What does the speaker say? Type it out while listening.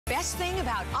best thing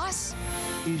about us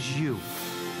is you.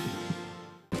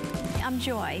 I'm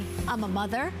Joy. I'm a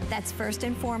mother, that's first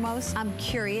and foremost. I'm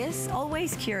curious,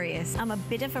 always curious. I'm a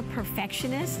bit of a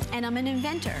perfectionist, and I'm an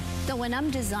inventor. So when I'm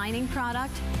designing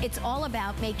product, it's all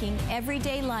about making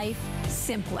everyday life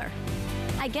simpler.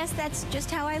 I guess that's just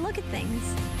how I look at things.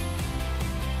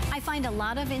 I find a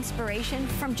lot of inspiration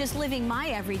from just living my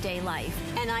everyday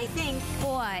life. And I think,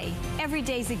 boy, every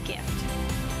day's a gift.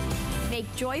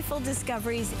 Make joyful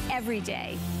discoveries every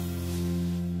day.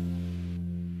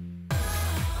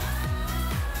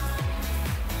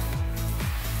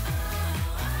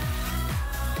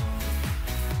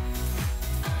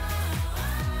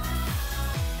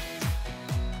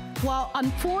 Well,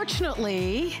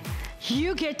 unfortunately,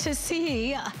 you get to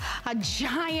see a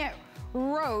giant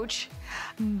roach,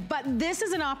 but this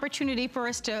is an opportunity for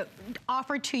us to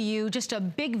offer to you just a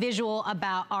big visual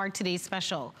about our today's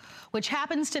special, which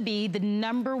happens to be the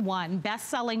 #1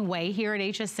 best-selling way here at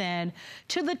HSN,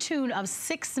 to the tune of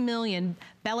 6 million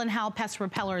Bell & Howell pest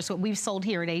repellers that we've sold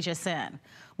here at HSN.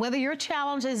 Whether your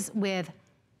challenge is with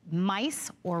mice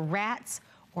or rats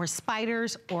or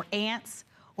spiders or ants,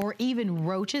 or even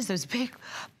roaches, those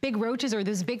big roaches or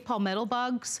those big palmetto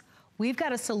bugs, we've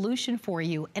got a solution for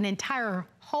you. An entire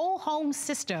whole home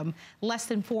system, less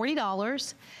than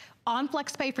 $40, on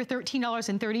FlexPay for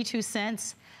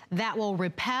 $13.32, that will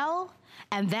repel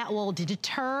and that will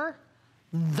deter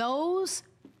those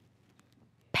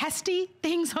pesky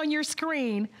things on your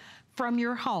screen from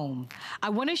your home. I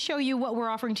want to show you what we're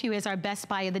offering to you as our best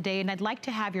buy of the day, and I'd like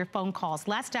to have your phone calls.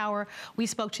 Last hour, we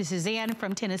spoke to Suzanne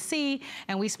from Tennessee,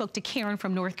 and we spoke to Karen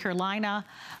from North Carolina,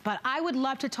 but I would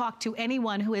love to talk to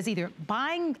anyone who is either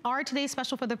buying our Today's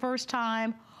Special for the first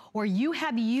time, or you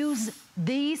have used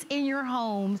these in your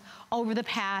homes over the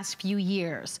past few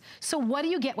years. So what do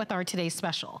you get with our Today's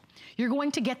Special? You're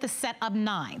going to get the set of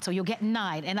 9, so you'll get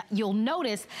 9, and you'll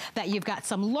notice that you've got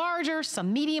some larger,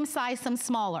 some medium-sized, some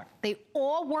smaller. They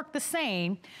all work the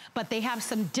same, but they have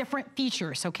some different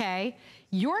features, okay?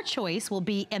 Your choice will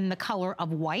be in the color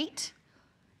of white,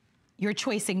 your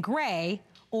choice in gray,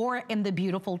 or in the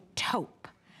beautiful taupe.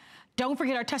 Don't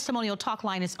forget, our testimonial talk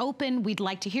line is open. We'd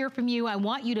like to hear from you. I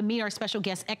want you to meet our special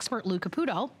guest expert, Lou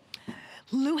Caputo.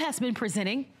 Lou has been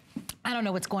presenting. I don't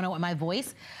know what's going on with my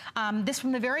voice. This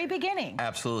from the very beginning.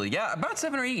 Absolutely, yeah, about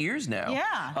 7 or 8 years now.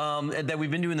 Yeah. That we've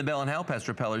been doing the Bell & Howell pest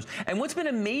repellers. And what's been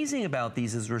amazing about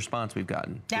these is the response we've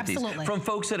gotten. Absolutely. From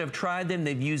folks that have tried them,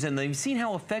 they've used them, they've seen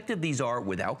how effective these are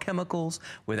without chemicals,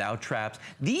 without traps.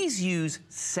 These use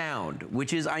sound,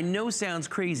 which is, I know sounds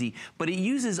crazy, but it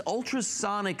uses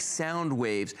ultrasonic sound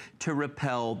waves to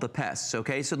repel the pests,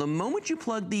 okay? So the moment you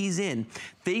plug these in,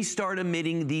 they start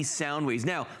emitting these sound waves.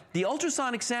 Now, the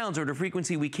ultrasonic sounds are at a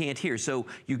frequency we can't hear, so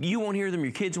you won't hear them,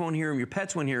 your kids won't hear them, your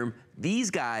pets won't hear them.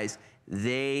 These guys,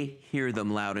 they hear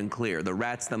them loud and clear. The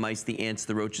rats, the mice, the ants,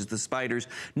 the roaches, the spiders.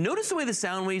 Notice the way the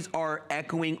sound waves are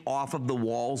echoing off of the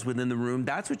walls within the room.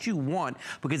 That's what you want,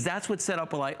 because that's what set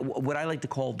up what I like to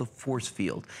call the force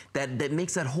field. That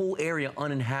makes that whole area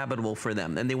uninhabitable for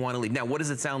them, and they want to leave. Now, what does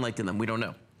it sound like to them? We don't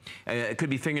know. It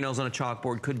could be fingernails on a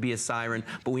chalkboard, could be a siren,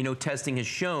 but we know testing has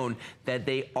shown that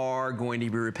they are going to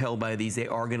be repelled by these. They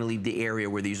are going to leave the area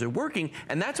where these are working,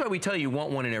 and that's why we tell you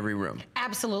want one in every room.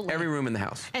 Absolutely. Every room in the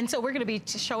house. And so we're going to be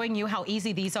showing you how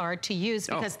easy these are to use,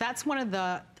 because that's one of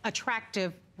the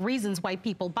attractive reasons why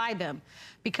people buy them,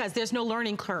 because there's no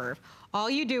learning curve. All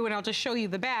you do, and I'll just show you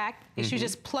the back, is you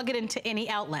just plug it into any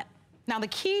outlet. Now, the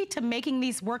key to making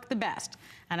these work the best,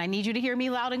 and I need you to hear me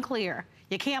loud and clear,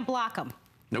 you can't block them.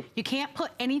 Nope. You can't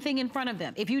put anything in front of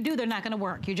them. If you do, they're not gonna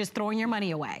work. You're just throwing your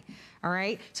money away, all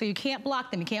right? So you can't block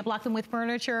them. You can't block them with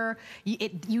furniture.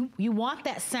 You want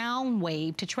that sound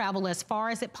wave to travel as far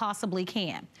as it possibly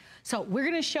can. So we're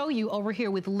gonna show you over here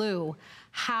with Lou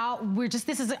how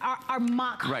this is our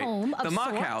mock home of the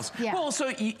mock sorts. house. Yeah. Well, so,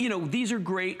 you know, these are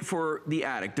great for the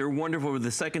attic. They're wonderful for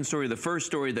the second story, the first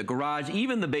story, the garage,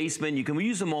 even the basement. You can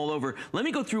use them all over. Let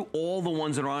me go through all the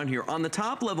ones that are on here. On the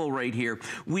top level right here,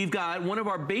 we've got one of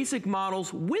our basic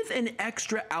models with an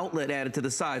extra outlet added to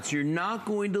the side, so you're not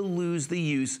going to lose the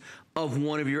use of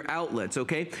one of your outlets,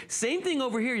 okay? Same thing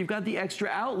over here, you've got the extra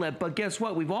outlet, but guess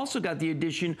what? We've also got the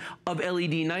addition of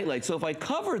LED night lights. So if I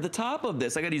cover the top of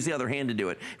this, I gotta use the other hand to do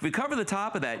it. If we cover the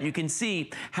top of that, you can see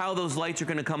how those lights are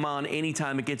gonna come on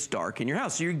anytime it gets dark in your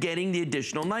house. So you're getting the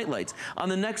additional night lights. On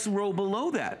the next row below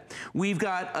that, we've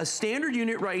got a standard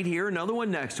unit right here, another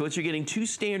one next to it. So you're getting 2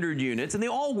 standard units, and they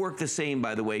all work the same,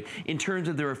 by the way, in terms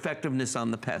of their effectiveness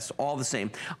on the pests, all the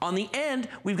same. On the end,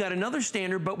 we've got another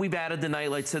standard, but we've added the night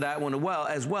lights to that one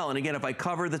as well. And again, if I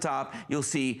cover the top, you'll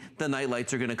see the night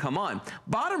lights are gonna come on.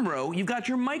 Bottom row, you've got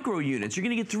your micro units. You're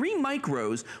gonna get 3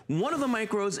 micros. One of the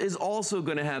micros is also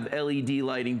gonna have LED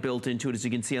lighting built into it, as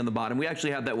you can see on the bottom. We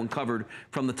actually have that one covered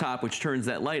from the top, which turns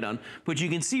that light on. But you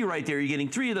can see right there, you're getting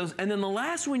 3 of those. And then the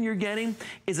last one you're getting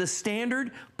is a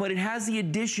standard, but it has the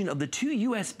addition of the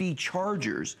 2 USB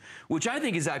chargers, which I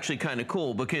think is actually kind of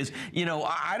cool because, you know,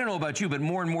 I don't know about you, but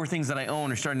more and more things that I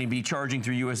own are starting to be charging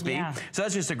through USB. Yeah. So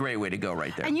that's just a great way to go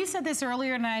right there. And you said this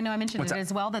earlier, and I know I mentioned it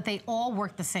as well, that they all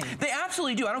work the same. They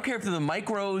absolutely do. I don't care if they're the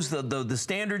micros, the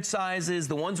standard sizes,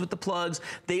 the ones with the plugs,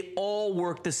 they all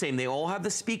work the same. They all have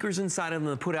the speakers inside of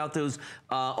them to put out those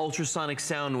ultrasonic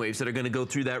sound waves that are going to go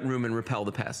through that room and repel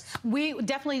the pests. We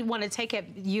definitely want to take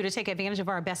advantage of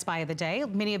our Best Buy of the day.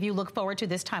 Many of you look forward to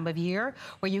this time of year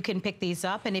where you can pick these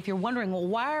up. And if you're wondering, well,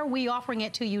 why are we offering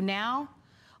it to you now?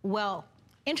 Well,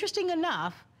 interesting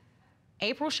enough,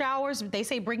 April showers, they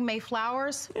say bring May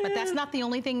flowers, but that's not the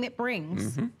only thing that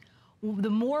brings. The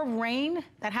more rain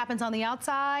that happens on the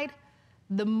outside,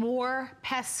 the more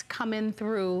pests come in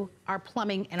through our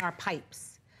plumbing and our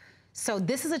pipes. So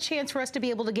this is a chance for us to be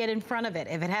able to get in front of it.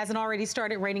 If it hasn't already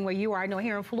started raining where you are, I know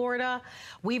here in Florida,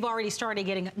 we've already started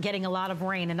getting a lot of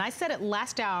rain. And I said it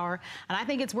last hour, and I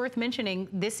think it's worth mentioning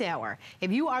this hour.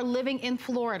 If you are living in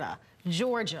Florida,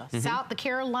 Georgia, South the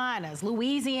Carolinas,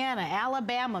 Louisiana,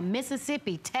 Alabama,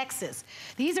 Mississippi, Texas.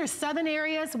 These are southern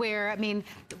areas where, I mean,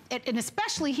 and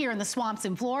especially here in the swamps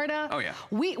in Florida,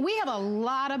 we have a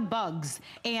lot of bugs.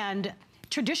 And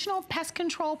traditional pest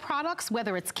control products,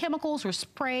 whether it's chemicals or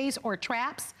sprays or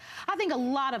traps, I think a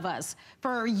lot of us,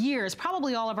 for years,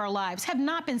 probably all of our lives, have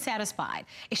not been satisfied.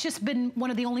 It's just been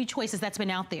one of the only choices that's been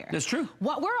out there. That's true.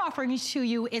 What we're offering to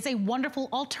you is a wonderful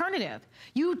alternative.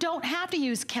 You don't have to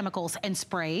use chemicals and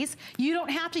sprays. You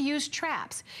don't have to use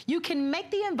traps. You can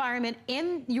make the environment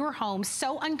in your home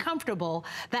so uncomfortable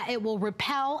that it will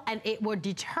repel and it will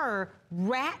deter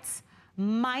rats,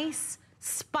 mice,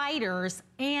 spiders,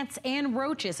 ants, and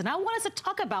roaches. And I want us to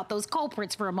talk about those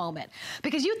culprits for a moment.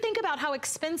 Because you think about how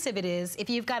expensive it is if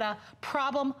you've got a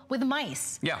problem with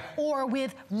mice or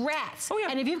with rats.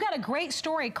 And if you've got a great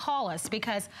story, call us,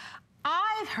 because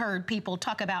I've heard people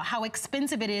talk about how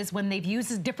expensive it is when they've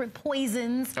used different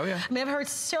poisons. I mean, I've heard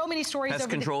so many stories. Pest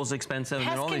control is expensive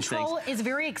and all these things. Pest control is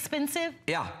very expensive.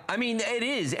 Yeah, I mean, it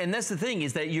is. And that's the thing,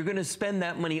 is that you're going to spend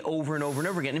that money over and over and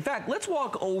over again. In fact, let's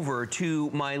walk over to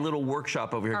my little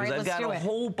workshop over here, because I've got a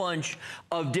whole bunch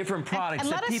of different products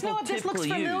that people typically use. And let us know if this looks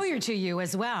familiar to you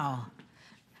as well.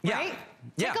 Right?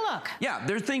 Take a look. Yeah,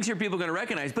 there's things here people are going to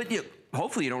recognize, but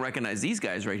hopefully you don't recognize these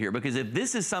guys right here, because if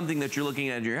this is something that you're looking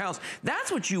at in your house,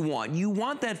 that's what you want. You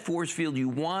want that force field. You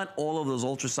want all of those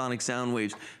ultrasonic sound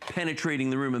waves penetrating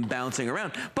the room and bouncing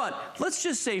around. But let's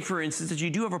just say, for instance, that you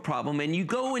do have a problem and you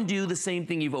go and do the same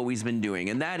thing you've always been doing,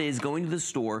 and that is going to the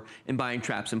store and buying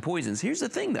traps and poisons. Here's the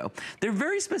thing, though. They're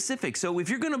very specific. So if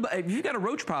you've got a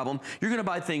roach problem, you're going to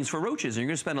buy things for roaches, and you're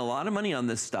going to spend a lot of money on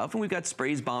this stuff. And we've got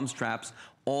sprays, bombs, traps,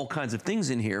 all kinds of things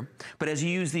in here. But as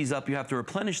you use these up, you have to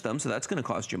replenish them, so that's going to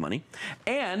cost you money.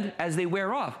 And as they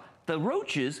wear off, the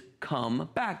roaches come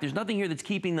back. There's nothing here that's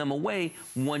keeping them away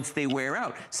once they wear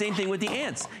out. Same thing with the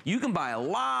ants. You can buy a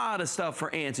lot of stuff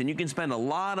for ants, and you can spend a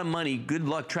lot of money. Good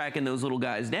luck tracking those little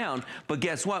guys down. But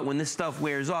guess what? When this stuff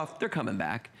wears off, they're coming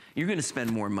back. You're going to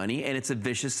spend more money, and it's a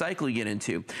vicious cycle you get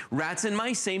into. Rats and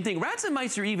mice, same thing. Rats and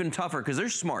mice are even tougher because they're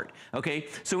smart, okay?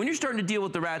 So when you're starting to deal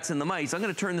with the rats and the mice, I'm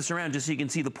going to turn this around just so you can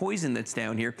see the poison that's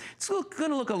down here. It's going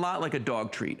to look a lot like a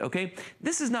dog treat, okay?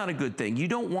 This is not a good thing. You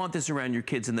don't want this around your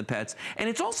kids and the pets, and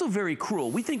it's also very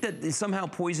cruel. We think that somehow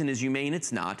poison is humane.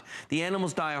 It's not. The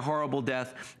animals die a horrible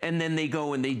death, and then they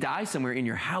go and they die somewhere in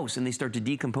your house, and they start to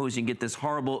decompose and get this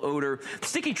horrible odor.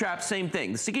 Sticky traps, same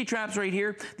thing. The sticky traps right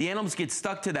here, the animals get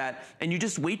stuck to that, and you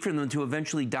just wait for them to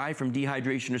eventually die from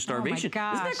dehydration or starvation. Oh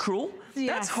my gosh. Isn't that cruel? Yes.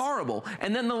 That's horrible.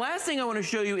 And then the last thing I want to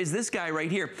show you is this guy right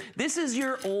here. This is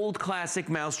your old classic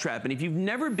mousetrap, and if you've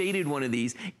never baited one of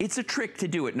these, it's a trick to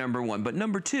do it, number one. But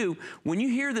number two, when you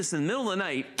hear this in the middle of the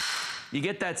night, you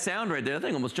get that sound right there. That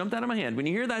thing almost jumped out of my hand. When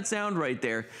you hear that sound right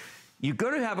there, you're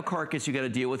going to have a carcass you got to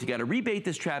deal with. You got to rebait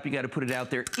this trap. You got to put it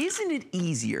out there. Isn't it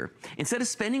easier, instead of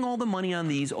spending all the money on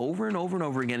these over and over and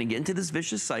over again and get into this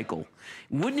vicious cycle,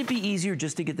 wouldn't it be easier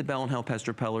just to get the Bell & Howell pest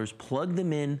repellers, plug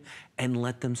them in, and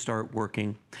let them start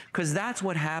working? Because that's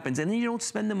what happens. And then you don't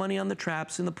spend the money on the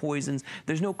traps and the poisons.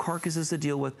 There's no carcasses to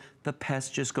deal with. The pests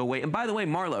just go away. And by the way,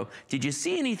 Marlo, did you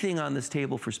see anything on this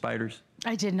table for spiders?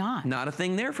 I did not. Not a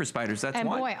thing there for spiders. That's why. And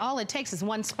boy, all it takes is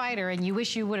one spider, and you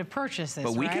wish you would have purchased this,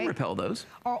 But we can repel those.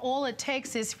 Or all it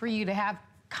takes is for you to have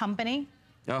company,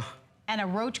 and a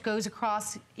roach goes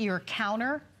across your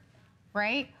counter,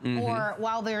 right? Or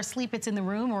while they're asleep, it's in the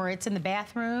room or it's in the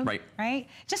bathroom, right?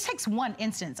 Just takes one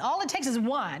instance. All it takes is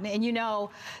one, and you know,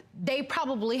 they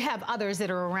probably have others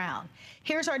that are around.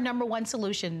 Here's our #1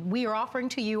 solution. We are offering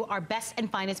to you our best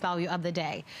and finest value of the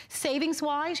day.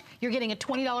 Savings-wise, you're getting a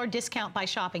 $20 discount by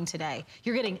shopping today.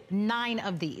 You're getting 9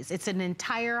 of these. It's an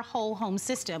entire whole home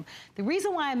system. The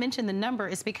reason why I mentioned the number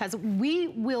is because we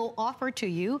will offer to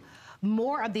you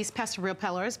more of these pest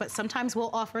repellers, but sometimes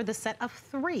we'll offer the set of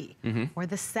 3 or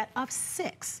the set of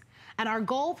 6. And our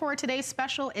goal for today's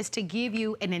special is to give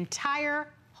you an entire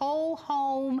whole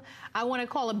home, I want to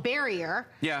call a barrier,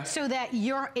 so that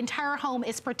your entire home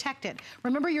is protected.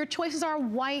 Remember, your choices are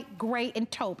white, gray, and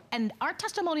taupe, and our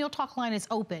testimonial talk line is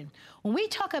open. When we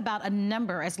talk about a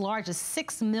number as large as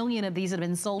 6 million of these that have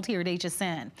been sold here at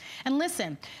HSN, and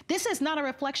listen, this is not a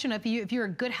reflection of you if you're a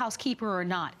good housekeeper or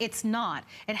not. It's not.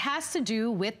 It has to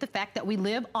do with the fact that we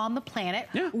live on the planet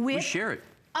with we share it.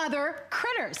 Other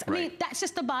critters. I mean, that's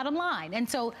just the bottom line. And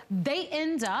so they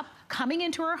end up coming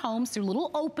into our homes through little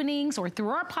openings or through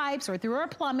our pipes or through our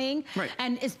plumbing.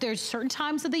 And there's certain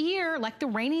times of the year, like the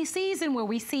rainy season, where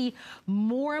we see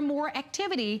more and more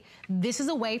activity. This is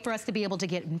a way for us to be able to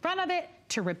get in front of it,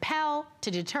 to repel, to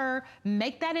deter,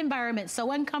 make that environment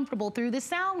so uncomfortable through the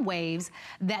sound waves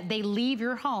that they leave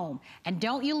your home. And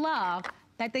don't you love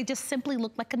that they just simply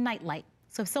look like a nightlight?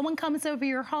 So if someone comes over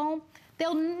your home,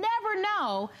 they'll never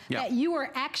know that you are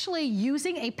actually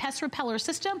using a pest repeller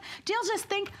system. They'll just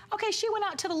think, okay, she went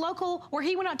out to the local, or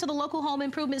he went out to the local home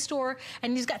improvement store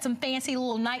and he's got some fancy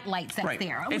little night lights out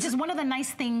there, which is one of the nice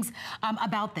things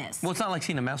about this. Well, it's not like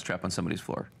seeing a mousetrap on somebody's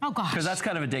floor. Oh, gosh. Because that's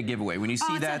kind of a dead giveaway. When you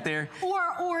see that there.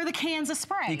 Or the cans of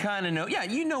spray. You kind of know,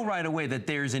 you know right away that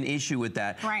there's an issue with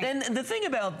that. And the thing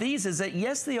about these is that,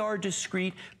 yes, they are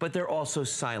discreet, but they're also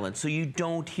silent, so you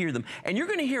don't hear them. And you're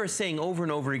going to hear us saying over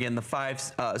and over again the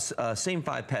same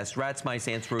 5 pests: rats, mice,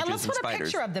 ants, roaches, and spiders. And let's put a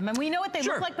picture of them, and we know what they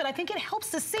look like, but I think it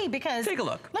helps to see because... Take a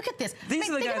look. Look at this. These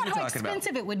are the guys we're talking about. Think about how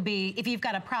expensive it would be if you've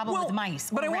got a problem with mice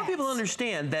or But I want rats. people to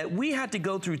understand that we had to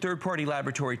go through third-party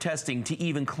laboratory testing to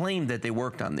even claim that they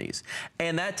worked on these.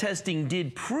 And that testing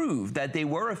did prove that they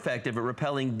were effective at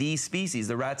repelling these species: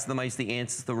 the rats, the mice, the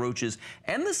ants, the roaches,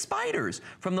 and the spiders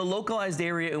from the localized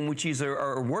area in which these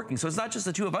are working. So it's not just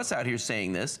the 2 of us out here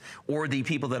saying this, or the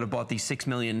people that have bought these 6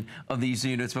 million of these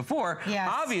units before,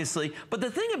 obviously. But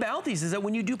the thing about these is that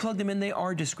when you do plug them in, they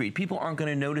are discreet. People aren't going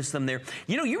to notice them there.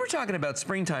 You know, you were talking about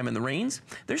springtime and the rains.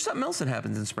 There's something else that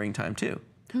happens in springtime, too.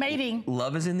 Mating.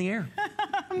 Love is in the air.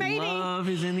 Mating. Love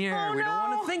is in the air. Oh, we don't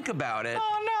want to think about it.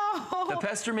 Oh, no. The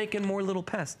pests are making more little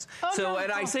pests.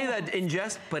 And I say that in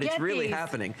jest, but it's really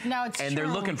happening. No, it's And they're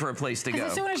looking for a place to go.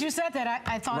 As soon as you said that,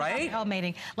 I thought about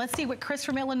mating. Let's see what Chris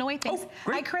from Illinois thinks.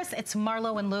 Hi, Chris. It's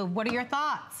Marlo and Lou. What are your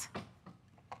thoughts?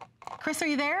 Chris, are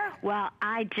you there? Well,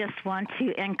 I just want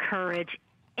to encourage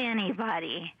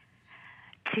anybody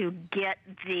to get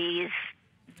these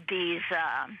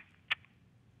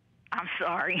I'm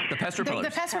sorry. The pest repellers.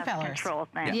 The pest repellers. Control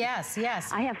thing. Yes, yes.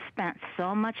 I have spent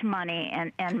so much money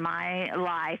in my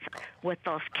life with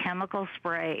those chemical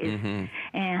sprays.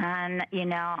 And, you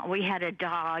know, we had a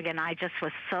dog, and I just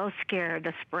was so scared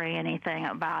to spray anything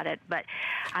about it. But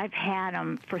I've had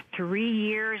them for 3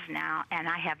 years now, and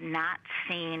I have not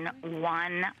seen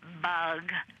one bug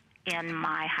in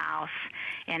my house,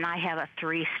 and I have a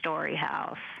 3-story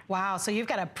house. Wow, so you've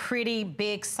got a pretty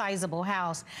big, sizable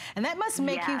house, and that must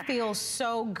make you feel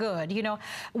so good. You know,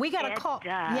 we got a call.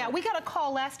 Yeah, we got a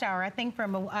call last hour, I think,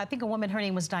 from a woman. Her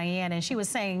name was Diane, and she was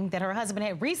saying that her husband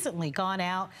had recently gone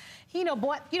out, you know,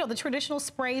 bought, you know, the traditional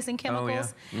sprays and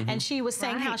chemicals, and she was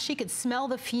saying how she could smell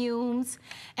the fumes,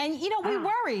 and you know, we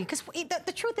worry because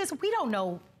the truth is we don't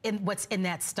know what's in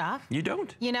that stuff. You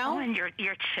don't. You know? Oh, and your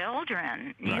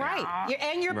children. You know?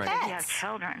 And your pets. Yeah,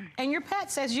 children. And your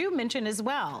pets, as you mentioned as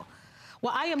well.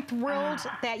 Well, I am thrilled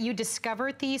that you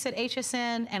discovered these at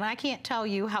HSN, and I can't tell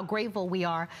you how grateful we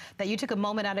are that you took a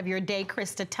moment out of your day,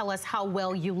 Chris, to tell us how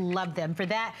well you love them. For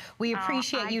that, we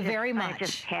appreciate you very much. I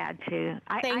just had to.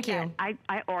 Thank you.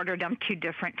 I ordered them 2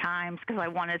 different times because I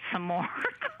wanted some more.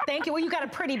 Thank you. Well, you got a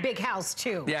pretty big house,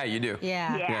 too. Yeah, you do.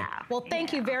 Yeah. Well,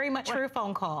 thank you very much for your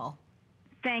phone call.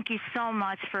 Thank you so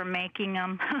much for making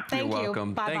them. Thank You're you.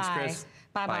 welcome. Bye-bye. Thanks, Chris.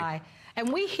 Bye-bye. And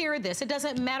we hear this. It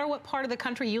doesn't matter what part of the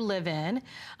country you live in.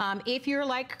 If you're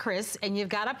like Chris and you've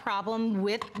got a problem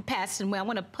with pests, and I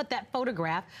want to put that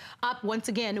photograph up once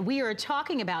again, we are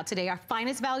talking about today our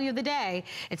finest value of the day.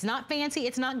 It's not fancy,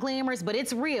 it's not glamorous, but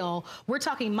it's real. We're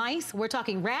talking mice, we're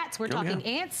talking rats, we're talking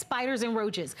ants, spiders, and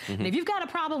roaches. And if you've got a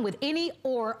problem with any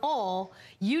or all,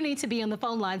 you need to be on the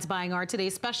phone lines buying our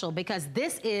today's special, because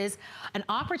this is an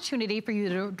opportunity for you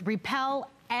to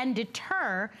repel and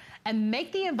deter and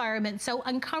make the environment so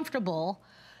uncomfortable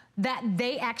that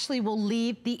they actually will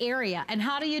leave the area. And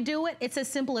how do you do it? It's as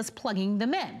simple as plugging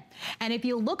them in. And if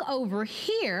you look over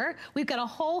here, we've got a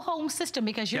whole home system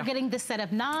because you're getting the set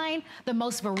of 9, the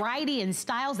most variety in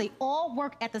styles. They all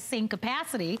work at the same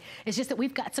capacity. It's just that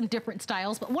we've got some different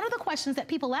styles. But one of the questions that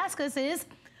people ask us is,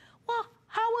 well,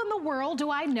 how in the world do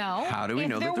I know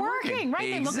if they're working?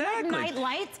 Right? Exactly. They look like night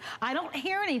lights. I don't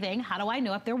hear anything. How do I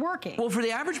know if they're working? Well, for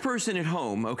the average person at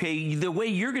home, okay, the way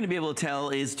you're going to be able to tell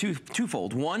is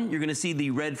twofold. One, you're going to see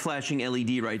the red flashing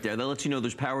LED right there. That lets you know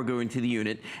there's power going to the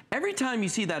unit. Every time you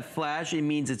see that flash, it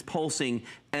means it's pulsing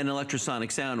an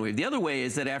ultrasonic sound wave. The other way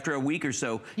is that after a week or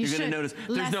so, you're going to notice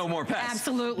there's no more pests.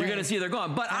 Absolutely. You're going to see they're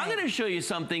gone. But I'm going to show you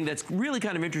something that's really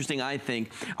kind of interesting, I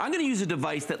think. I'm going to use a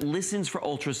device that listens for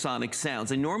ultrasonic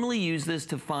sounds. I normally use this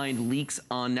to find leaks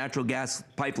on natural gas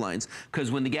pipelines,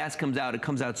 because when the gas comes out, it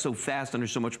comes out so fast under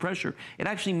so much pressure, it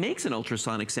actually makes an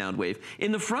ultrasonic sound wave.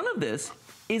 In the front of this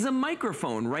is a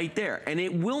microphone right there, and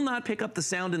it will not pick up the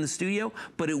sound in the studio,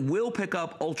 but it will pick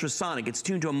up ultrasonic. It's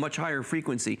tuned to a much higher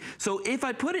frequency. So if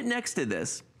I put it next to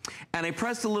this and I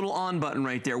press the little on button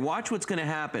right there, watch what's going to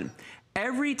happen.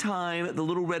 Every time the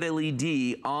little red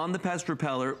LED on the pest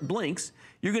repeller blinks,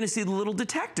 you're going to see the little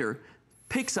detector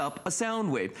picks up a sound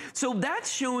wave. So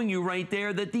that's showing you right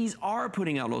there that these are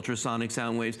putting out ultrasonic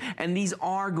sound waves, and these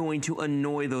are going to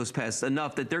annoy those pests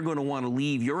enough that they're going to want to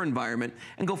leave your environment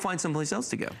and go find someplace else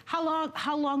to go.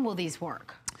 How long will these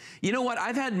work? You know what?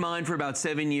 I've had mine for about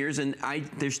 7 years, and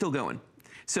they're still going.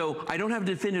 So I don't have a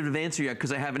definitive answer yet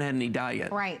because I haven't had any die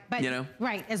yet. Right, but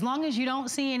right, as long as you don't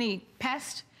see any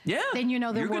pest, then you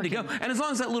know they're working. You're good to go. And as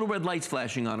long as that little red light's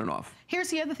flashing on and off. Here's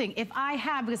the other thing. If I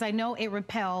have, because I know it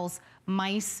repels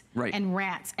mice and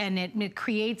rats, and it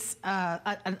creates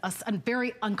a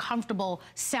very uncomfortable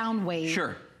sound wave.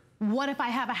 Sure. What if I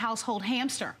have a household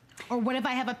hamster? Or what if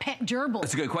I have a pet gerbil?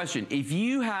 That's a good question. If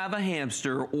you have a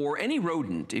hamster or any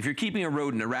rodent, if you're keeping a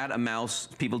rodent, a rat, a mouse,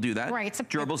 people do that. Right.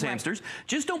 Gerbils, hamsters.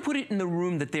 Just don't put it in the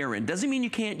room that they're in. Doesn't mean you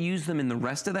can't use them in the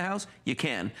rest of the house. You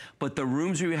can. But the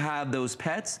rooms where you have those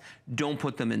pets, don't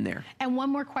put them in there. And one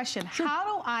more question. Sure.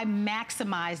 How do I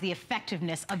maximize the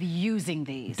effectiveness of using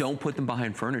these? Don't put them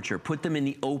behind furniture. Put them in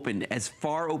the open, as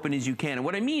far open as you can. And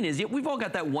what I mean is, we've all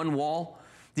got that one wall,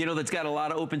 you know, that's got a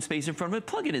lot of open space in front of it.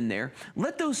 Plug it in there.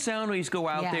 Let those sound waves go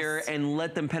out there and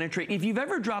let them penetrate. If you've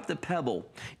ever dropped a pebble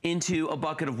into a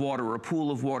bucket of water or a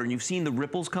pool of water and you've seen the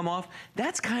ripples come off,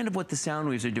 that's kind of what the sound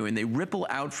waves are doing. They ripple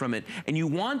out from it, and you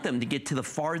want them to get to the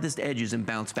farthest edges and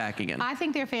bounce back again. I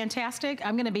think they're fantastic.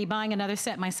 I'm going to be buying another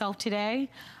set myself today.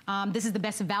 This is the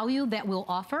best value that we'll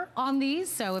offer on these.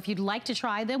 So if you'd like to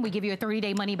try them, we give you a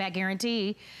 30-day money-back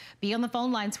guarantee. Be on the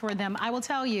phone lines for them. I will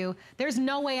tell you, there's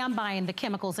no way I'm buying the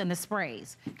chemicals and the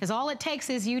sprays, because all it takes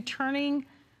is you turning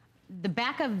the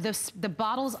back of the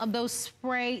bottles of those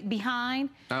spray behind.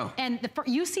 Oh. And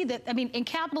you see that, I mean, in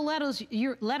capital letters,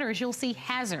 you'll see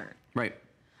hazard. Right.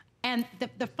 And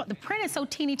the print is so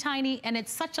teeny tiny, and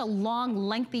it's such a long,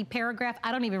 lengthy paragraph,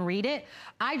 I don't even read it.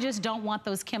 I just don't want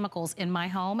those chemicals in my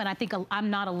home, and I think I'm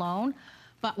not alone.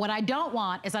 But what I don't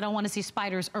want is I don't want to see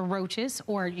spiders or roaches,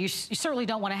 or you certainly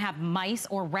don't want to have mice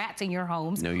or rats in your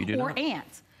homes. No, you do not. Or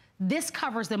ants. This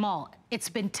covers them all. It's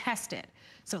been tested.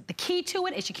 So the key to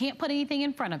it is you can't put anything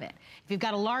in front of it. If you've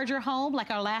got a larger home,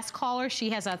 like our last caller, she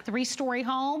has a 3-story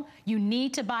home, you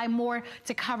need to buy more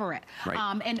to cover it. Right.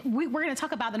 And we're going to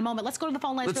talk about it in a moment. Let's go to the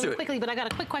phone lines really quickly, but I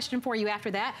got a quick question for you after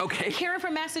that. Okay. Karen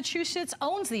from Massachusetts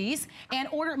owns these and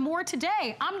ordered more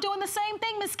today. I'm doing the same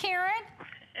thing, Miss Karen.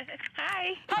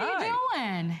 Hi. How you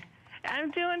doing?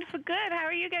 I'm doing good. How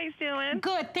are you guys doing?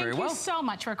 Good. Thank you so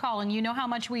much for calling. You know how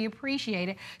much we appreciate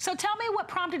it. So tell me what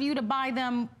prompted you to buy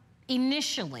them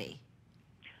initially.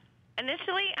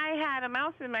 Initially, I had a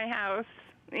mouse in my house,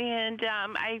 and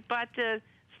I bought the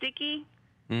sticky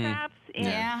traps.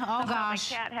 And oh gosh.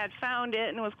 My cat had found it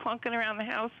and was clunking around the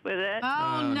house with it.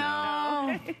 Oh,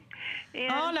 no.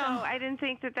 And so I didn't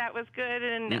think that was good,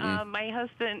 and my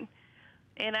husband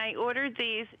and I ordered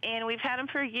these, and we've had them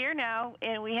for a year now,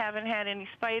 and we haven't had any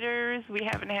spiders, we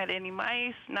haven't had any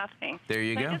mice, nothing. There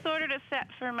you go. I just ordered a set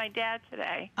for my dad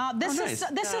today. This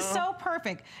is so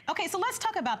perfect. Okay, so let's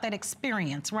talk about that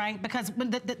experience, right? Because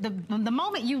when the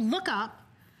moment you look up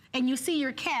and you see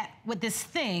your cat with this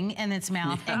thing in its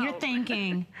mouth, and you're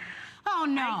thinking, oh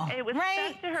no! It was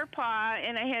stuck to her paw,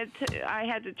 and I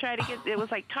had to try to get. It was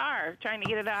like tar, trying to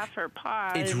get it off her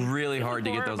paw. It's really hard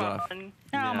to get those off.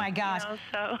 Oh my gosh! You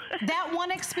know, that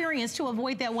one experience, to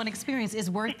avoid that one experience,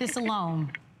 is worth this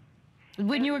alone.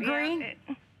 Wouldn't you agree?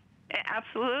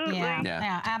 Absolutely.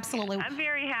 Yeah, absolutely. I'm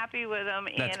very happy with them,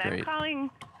 That's and great. I'm calling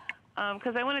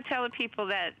because I want to tell the people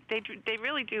that they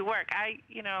really do work.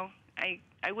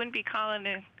 I wouldn't be calling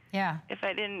if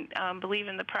I didn't believe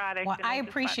in the product. Well, and I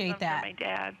appreciate that. For my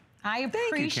dad. I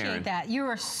appreciate that. You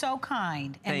are so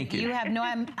kind. And thank you. You have no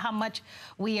idea how much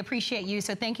we appreciate you.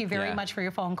 So thank you very much for your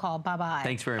phone call. Bye-bye.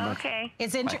 Thanks very much. Okay.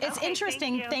 It's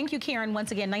interesting. Thank you, Karen,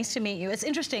 once again. Nice to meet you. It's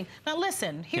interesting. Now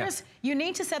listen, you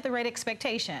need to set the right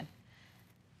expectation.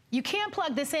 You can't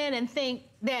plug this in and think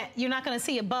that you're not going to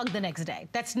see a bug the next day.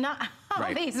 That's not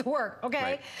how these work, okay?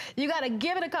 Right. You got to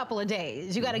give it a couple of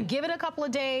days. You got to give it a couple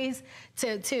of days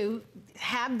to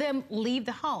have them leave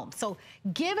the home. So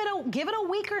give it a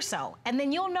week or so, and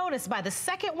then you'll notice by the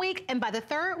second week and by the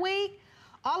third week,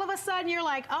 all of a sudden you're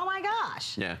like, oh my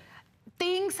gosh. Yeah.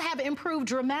 Things have improved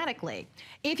dramatically.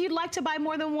 If you'd like to buy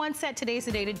more than one set, today's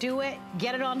the day to do it.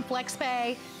 Get it on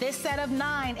FlexPay. This set of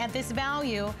 9 at this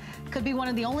value could be one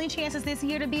of the only chances this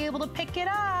year to be able to pick it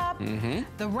up.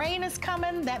 The rain is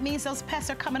coming. That means those pests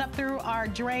are coming up through our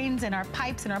drains and our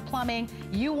pipes and our plumbing.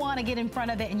 You want to get in front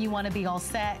of it and you want to be all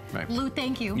set. Right. Lou,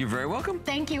 thank you. You're very welcome.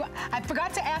 Thank you. I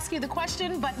forgot to ask you the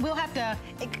question, but we'll have to...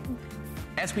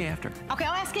 Ask me after. Okay,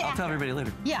 I'll ask you after. I'll tell everybody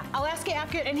later. Yeah, I'll ask you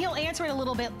after, and he'll answer it a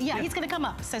little bit. Yeah, he's going to come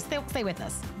up, so stay with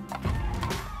us.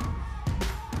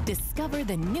 Discover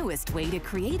the newest way to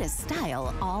create a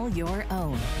style all your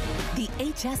own. The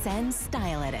HSN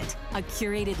Style Edit, a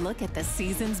curated look at the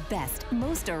season's best,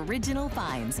 most original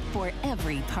finds for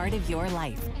every part of your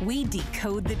life. We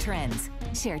decode the trends,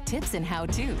 share tips and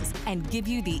how-tos, and give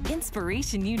you the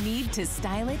inspiration you need to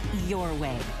style it your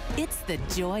way. It's the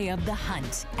joy of the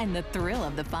hunt and the thrill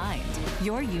of the find.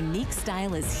 Your unique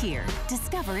style is here.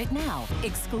 Discover it now,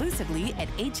 exclusively at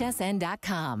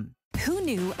hsn.com. Who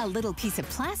knew a little piece of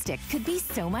plastic could be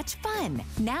so much fun?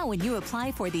 Now when you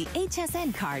apply for the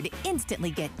HSN card,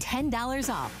 instantly get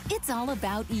 $10 off. It's all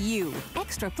about you.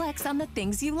 Extra flex on the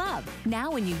things you love. Now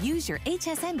when you use your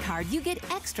HSN card, you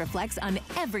get extra flex on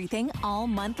everything all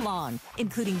month long,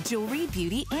 including jewelry,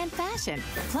 beauty, and fashion.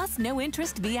 Plus no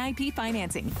interest VIP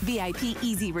financing, VIP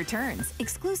easy returns,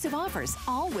 exclusive offers,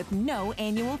 all with no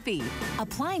annual fee.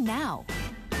 Apply now.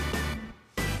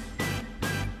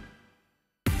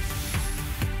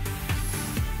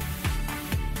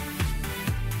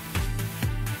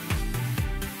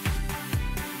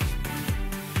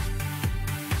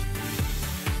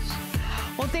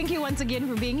 Well, thank you once again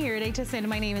for being here at HSN.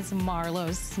 My name is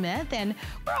Marlo Smith, and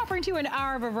we're offering to you an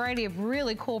hour of a variety of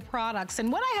really cool products.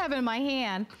 And what I have in my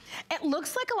hand, it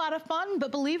looks like a lot of fun,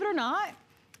 but believe it or not,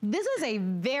 this is a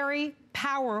very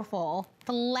powerful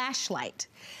flashlight.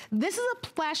 This is a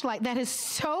flashlight that is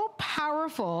so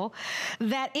powerful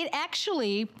that it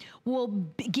actually will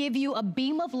give you a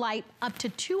beam of light up to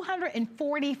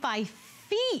 245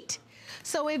 feet.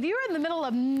 So if you're in the middle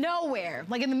of nowhere,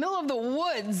 like in the middle of the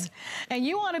woods, and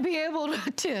you want to be able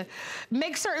to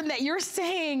make certain that you're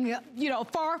staying,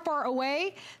 far, far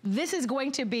away, this is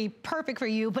going to be perfect for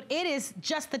you, but it is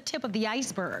just the tip of the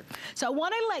iceberg. So I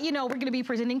want to let you know we're going to be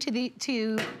presenting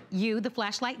to you the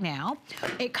flashlight now.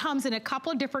 It comes in a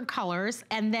couple of different colors,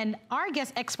 and then our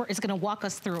guest expert is going to walk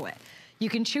us through it. You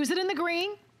can choose it in the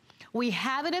green. We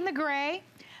have it in the gray.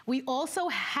 We also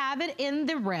have it in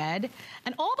the red,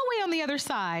 and all the way on the other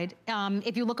side,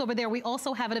 if you look over there, we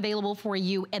also have it available for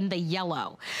you in the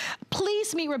yellow.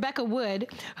 Please meet Rebecca Wood,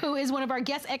 who is one of our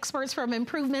guest experts from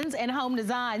Improvements and Home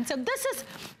Design. So this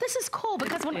is cool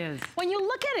because when you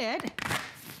look at it,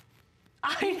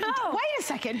 I know. Wait a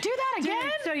second, do that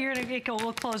again? So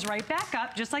we'll close right back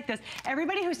up, just like this.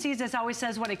 Everybody who sees this always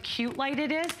says what a cute light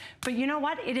it is, but you know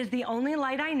what? It is the only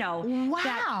light I know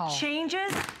that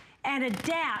changes and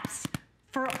adapts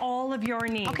for all of your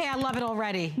needs. Okay, I love it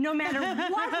already. No matter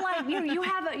what light, you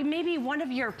have maybe one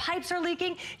of your pipes are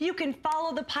leaking, you can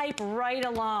follow the pipe right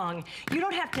along. You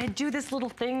don't have to do this little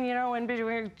thing, in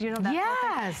between, that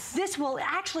yes. This will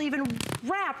actually even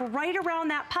wrap right around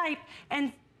that pipe,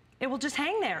 and it will just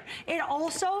hang there. It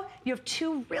also, you have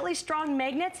 2 really strong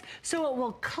magnets, so it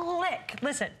will click.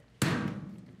 Listen,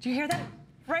 do you hear that?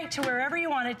 Right to wherever you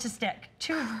want it to stick.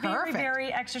 2 very,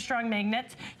 very extra strong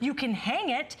magnets. You can hang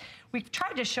it. We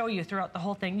tried to show you throughout the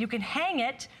whole thing. You can hang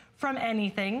it from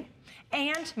anything.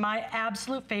 And my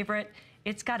absolute favorite,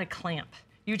 it's got a clamp.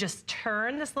 You just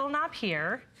turn this little knob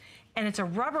here, and it's a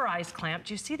rubberized clamp.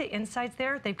 Do you see the insides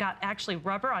there? They've got actually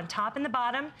rubber on top and the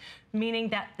bottom, meaning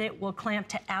that it will clamp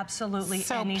to absolutely any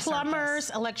surface. So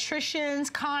plumbers, electricians,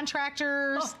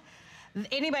 contractors,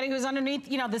 anybody who's underneath,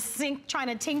 the sink trying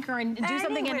to tinker and do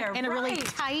something in a really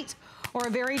tight or a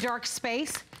very dark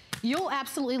space, you'll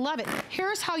absolutely love it.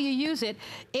 Here's how you use it.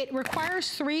 It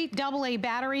requires 3 AA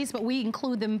batteries, but we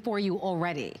include them for you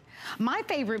already. My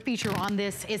favorite feature on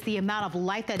this is the amount of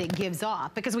light that it gives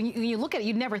off, because when you look at it,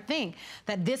 you'd never think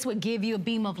that this would give you a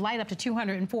beam of light up to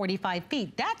 245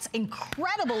 feet. That's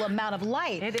incredible amount of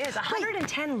light. It is,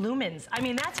 110 lumens. I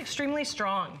mean, that's extremely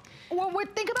strong. Well,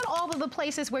 think about all of the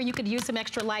places where you could use some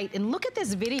extra light, and look at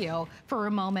this video for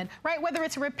a moment, right? Whether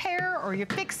it's a repair or you're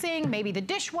fixing maybe the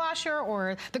dishwasher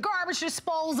or the garbage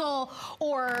disposal,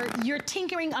 or you're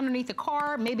tinkering underneath the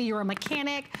car, maybe you're a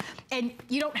mechanic and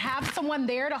you don't have someone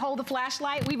there to hold the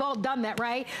flashlight. We've all done that,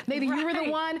 right? Maybe you were the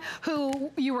one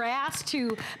who you were asked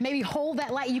to maybe hold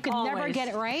that light. You could never get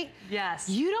it right. Yes.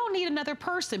 You don't need another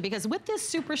person, because with this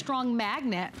super strong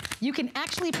magnet, you can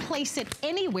actually place it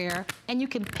anywhere and you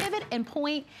can pivot and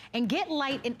point and get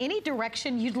light in any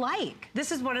direction you'd like.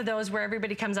 This is one of those where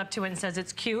everybody comes up to it and says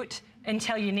it's cute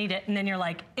until you need it, and then you're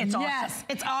like, it's awesome. Yes,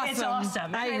 it's awesome. It's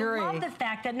awesome. I agree. I love the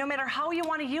fact that no matter how you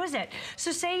want to use it.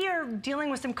 So say you're dealing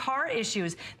with some car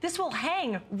issues, this will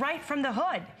hang right from the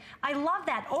hood. I love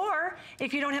that. Or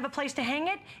if you don't have a place to hang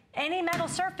it, any metal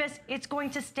surface, it's going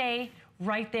to stay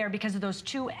right there because of those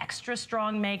 2 extra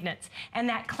strong magnets. And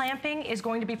that clamping is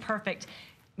going to be perfect.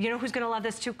 You know who's gonna love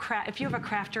this too? If you have a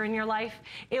crafter in your life,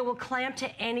 it will clamp to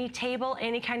any table,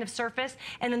 any kind of surface,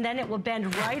 and then it will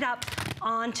bend right up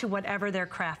onto whatever they're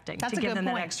crafting to give them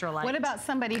that extra light. What about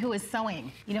somebody who is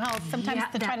sewing? You know how sometimes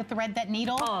to try to thread that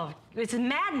needle? Oh, it's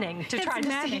maddening to try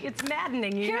to see. It's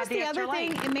maddening. Here's the other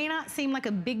thing. It may not seem like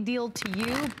a big deal to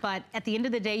you, but at the end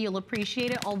of the day, you'll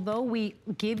appreciate it. Although we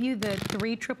give you the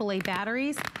 3 AAA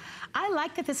batteries, I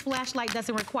like that this flashlight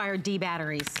doesn't require D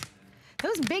batteries.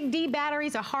 Those big D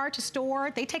batteries are hard to store.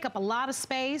 They take up a lot of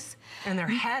space. And they're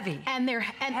heavy. And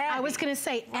I was gonna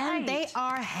say, and they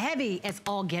are heavy as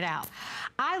all get out.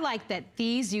 I like that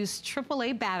these use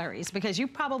AAA batteries, because you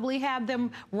probably have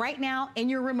them right now in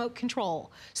your remote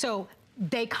control. So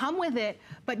they come with it,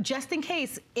 but just in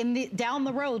case down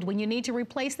the road when you need to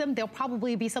replace them, they'll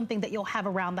probably be something that you'll have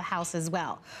around the house as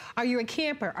well. Are you a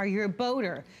camper? Are you a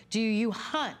boater? Do you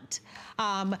hunt?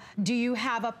 Do you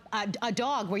have a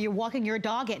dog where you're walking your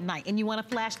dog at night and you want a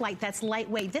flashlight that's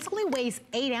lightweight? This only weighs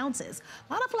 8 ounces.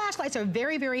 A lot of flashlights are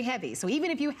very, very heavy. So even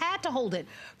if you had to hold it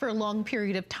for a long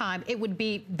period of time, it would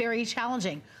be very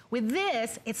challenging. With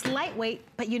this, it's lightweight,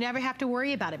 but you never have to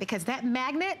worry about it, because that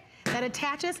magnet that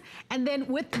attaches, and then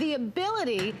with the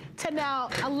ability to now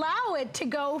allow it to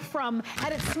go from,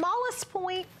 at its smallest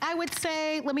point, I would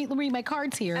say, let me read my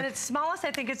cards here. At its smallest,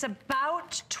 I think it's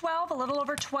about 12, a little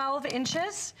over 12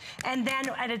 inches. And then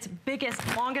at its biggest,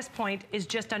 longest point is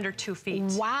just under 2 feet.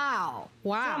 Wow,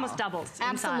 wow. It almost doubles in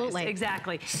Absolutely. size.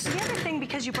 Exactly. The other thing,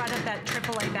 because you brought up that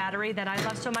AAA battery that I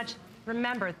love so much,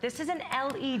 remember, this is an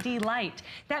LED light.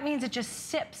 That means it just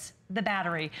sips the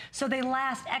battery. So they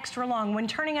last extra long. When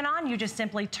turning it on, you just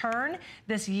simply turn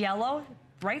this yellow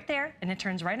right there, and it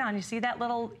turns right on. You see that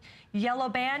little yellow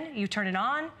band? You turn it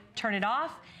on, turn it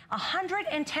off.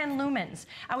 110 lumens.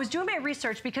 I was doing my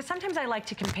research because sometimes I like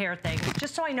to compare things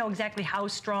just so I know exactly how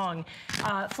strong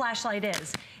flashlight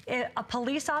is. A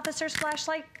police officer's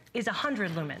flashlight is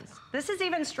 100 lumens. This is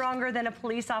even stronger than a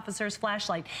police officer's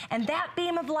flashlight. And that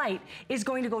beam of light is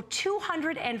going to go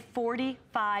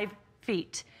 245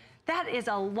 feet. That is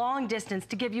a long distance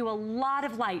to give you a lot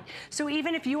of light. So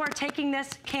even if you are taking this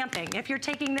camping, if you're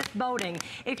taking this boating,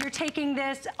 if you're taking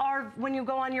this when you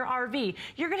go on your RV,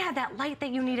 you're gonna have that light that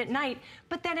you need at night.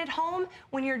 But then at home,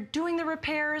 when you're doing the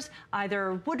repairs,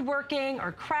 either woodworking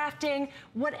or crafting,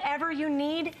 whatever you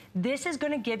need, this is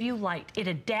gonna give you light. It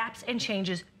adapts and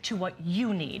changes to what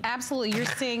you need. Absolutely. You're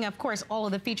seeing, of course, all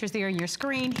of the features there on your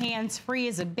screen. Hands-free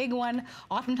is a big one.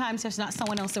 Oftentimes, there's not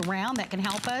someone else around that can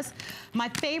help us. My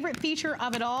favorite feature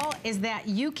of it all is that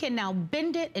you can now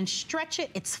bend it and stretch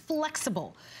it. It's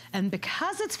flexible. And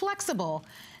because it's flexible,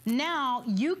 now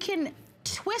you can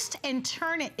twist and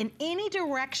turn it in any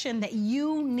direction that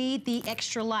you need the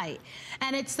extra light.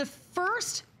 And it's the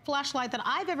first flashlight that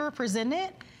I've ever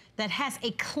presented that has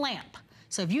a clamp.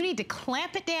 So if you need to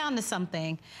clamp it down to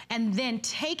something and then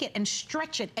take it and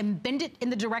stretch it and bend it in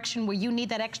the direction where you need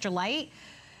that extra light,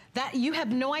 that you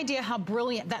have no idea how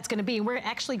brilliant that's gonna be. We're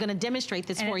actually gonna demonstrate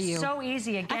this for you. It's so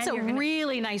easy. Again, that's a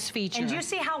really nice feature. And do you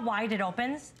see how wide it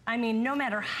opens? I mean, no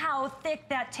matter how thick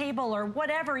that table or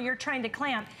whatever you're trying to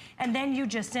clamp, and then you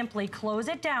just simply close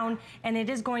it down, and it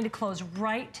is going to close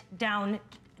right down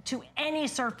to any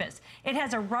surface. It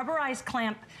has a rubberized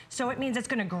clamp, so it means it's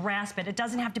gonna grasp it. It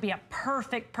doesn't have to be a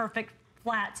perfect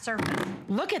flat surface.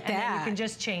 Look at that. And then you can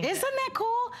just change it. Isn't that cool?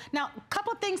 Now, a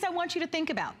couple of things I want you to think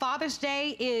about. Father's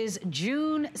Day is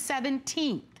June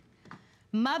 17th.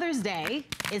 Mother's Day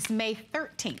is May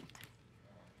 13th.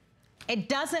 It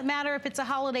doesn't matter if it's a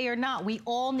holiday or not. We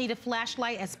all need a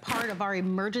flashlight as part of our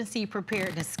emergency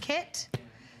preparedness kit.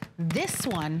 This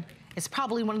one is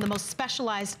probably one of the most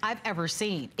specialized I've ever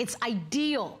seen. It's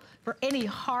ideal for any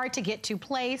hard to get to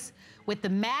place with the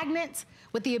magnets,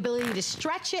 with the ability to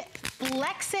stretch it,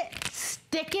 flex it,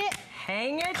 stick it,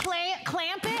 hang it,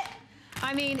 clamp it.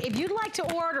 I mean, if you'd like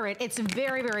to order it, it's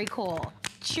very, very cool.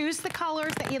 Choose the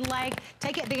colors that you like.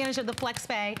 Take advantage of the Flex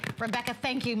Pay. Rebecca,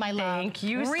 thank you, my love. Thank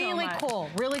you really so much. Cool,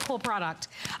 really cool product.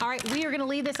 All right, we are gonna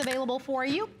leave this available for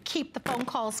you. Keep the phone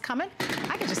calls coming.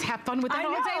 I could just have fun with that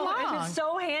all day long. It's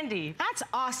so handy. That's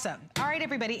awesome. All right,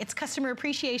 everybody, it's Customer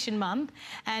Appreciation Month,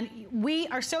 and we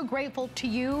are so grateful to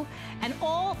you and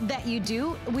all that you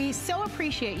do. We so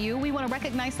appreciate you. We want to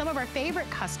recognize some of our favorite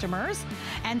customers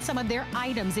and some of their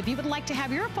items. If you would like to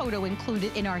have your photo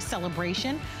included in our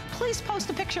celebration, please post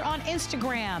a picture on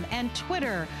Instagram and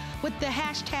Twitter with the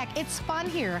hashtag It's Fun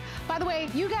Here. By the way,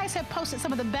 you guys have posted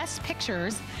some of the best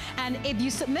pictures, and if you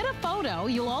submit a photo,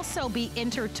 you'll also be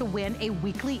entered to win a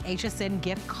weekly HSN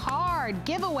gift card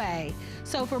giveaway.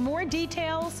 So for more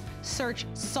details, search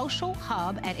Social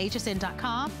Hub at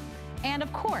hsn.com. And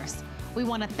of course, we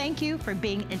want to thank you for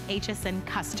being an HSN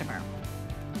customer.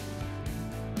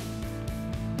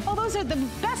 Oh, those are the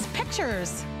best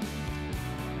pictures.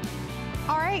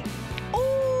 All right.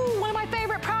 Ooh, one of my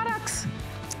favorite products.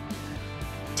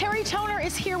 Terry Toner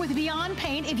is here with Beyond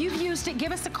Paint. If you've used it,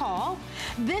 give us a call.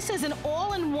 This is an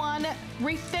all-in-one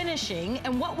refinishing,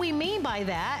 and what we mean by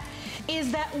that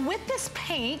is that with this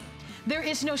paint, there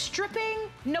is no stripping,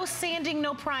 no sanding,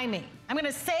 no priming. I'm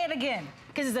gonna say it again,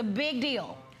 because it's a big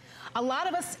deal. A lot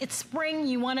of us, it's spring,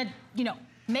 you wanna,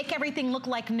 make everything look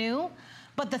like new,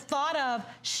 but the thought of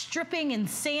stripping and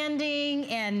sanding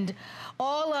and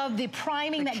all of the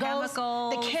priming that goes,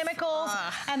 the chemicals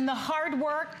and the hard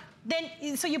work, then,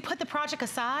 so you put the project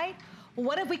aside.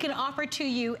 What if we can offer to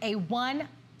you a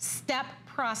one-step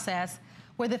process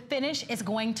where the finish is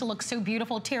going to look so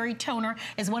beautiful? Terry Toner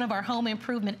is one of our home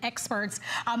improvement experts.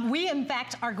 We, in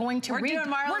fact, are going to be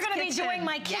doing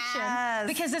my kitchen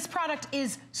because this product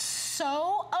is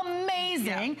so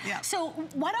amazing. So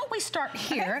why don't we start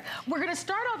here? We're gonna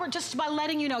start over just by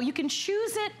letting you know, you can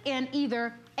choose it in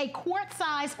either a quart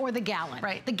size or the gallon.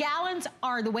 Right. The gallons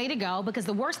are the way to go because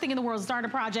the worst thing in the world is start a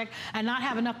project and not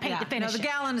have enough paint to finish the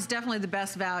gallon is definitely the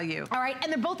best value. All right,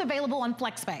 and they're both available on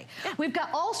FlexPay. We've got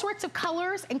all sorts of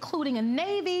colors, including a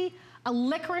navy, a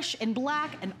licorice and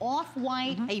black, an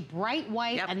off-white, a bright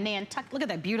white, a Nantucket, look at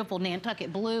that beautiful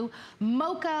Nantucket blue,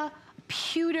 mocha,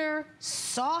 pewter,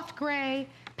 soft gray,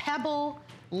 pebble,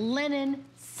 linen,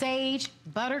 sage,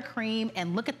 buttercream,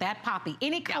 and look at that poppy.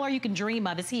 Any color you can dream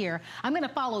of is here. I'm gonna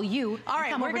follow you. All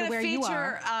right, we're gonna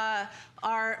feature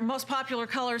our most popular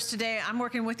colors today. I'm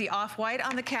working with the off-white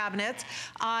on the cabinets,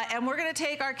 and we're gonna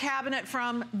take our cabinet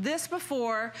from this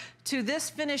before to this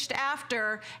finished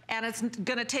after, and it's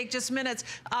gonna take just minutes.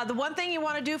 The one thing you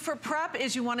wanna do for prep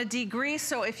is you wanna degrease,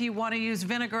 so if you wanna use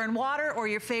vinegar and water or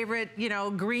your favorite,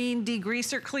 green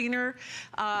degreaser cleaner,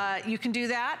 you can do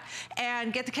that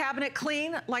and get the cabinet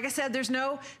clean. Like I said, there's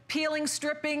no peeling,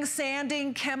 stripping,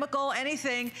 sanding, chemical,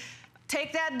 anything.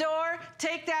 Take that door,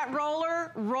 take that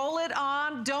roller, roll it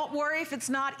on. Don't worry if it's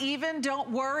not even. Don't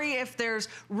worry if there's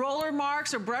roller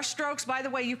marks or brush strokes. By the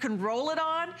way, you can roll it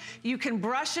on, you can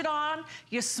brush it on,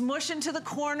 you smush into the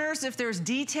corners if there's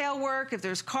detail work, if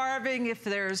there's carving, if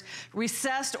there's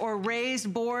recessed or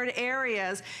raised board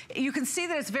areas. You can see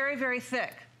that it's very, very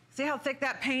thick. See how thick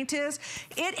that paint is?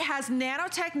 It has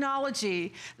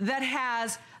nanotechnology that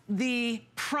has the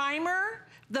primer,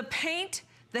 the paint,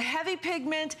 the heavy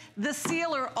pigment, the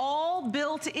sealer, all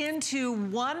built into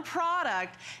one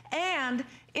product, and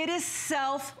it is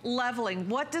self-leveling.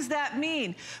 What does that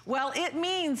mean? Well, it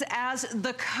means as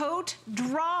the coat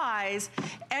dries,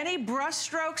 any brush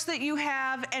strokes that you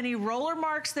have, any roller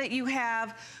marks that you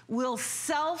have will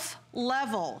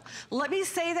self-level. Let me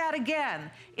say that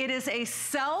again. It is a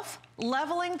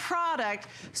self-leveling product,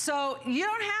 so you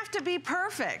don't have to be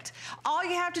perfect. All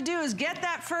you have to do is get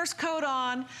that first coat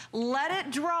on, let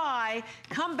it dry,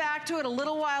 come back to it a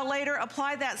little while later,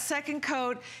 apply that second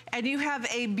coat, and you have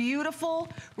a beautiful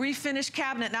refinished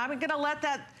cabinet. Now I'm gonna let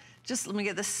that, let me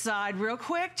get this side real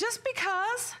quick, just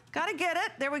because, gotta get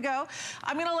it, there we go.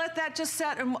 I'm gonna let that just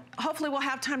set, and hopefully we'll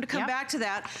have time to come back to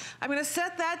that. I'm gonna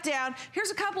set that down.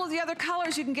 Here's a couple of the other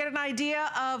colors. You can get an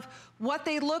idea of what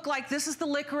they look like. This is the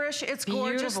licorice, it's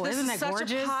gorgeous. This is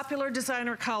such a popular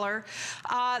designer color.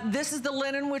 This is the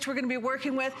linen, which we're gonna be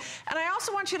working with. And I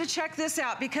also want you to check this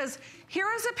out, because here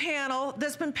is a panel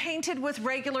that's been painted with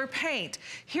regular paint.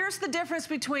 Here's the difference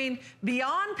between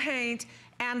Beyond Paint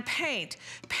and paint.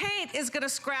 Paint is gonna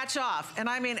scratch off, and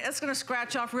I mean, it's gonna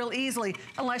scratch off real easily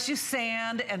unless you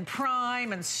sand and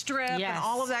prime and strip and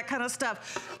all of that kind of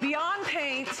stuff. Beyond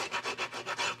Paint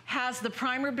has the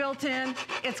primer built in,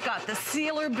 it's got the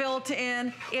sealer built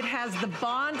in, it has the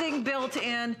bonding built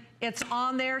in, it's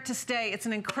on there to stay. It's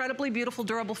an incredibly beautiful,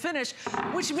 durable finish,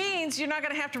 which means you're not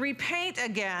gonna have to repaint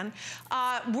again.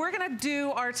 We're gonna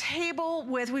do our table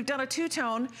with, we've done a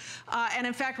two-tone, and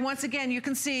in fact, once again, you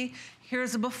can see,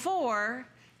 here's a before,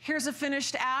 here's a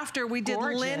finished after. We did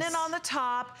linen on the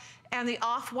top and the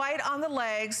off-white on the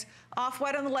legs.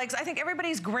 Off-white on the legs. I think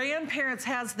everybody's grandparents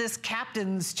has this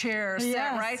captain's chair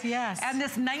set, right? Yes. And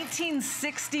this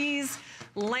 1960s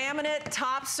laminate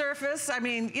top surface. I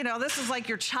mean, you know, this is like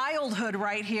your childhood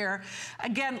right here.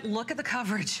 Again, look at the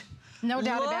coverage. No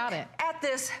doubt about it. Look at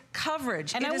this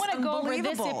coverage. And I want to go over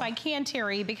this if I can,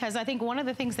 Terry, because I think one of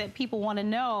the things that people want to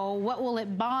know, what will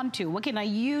it bond to? What can I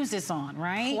use this on,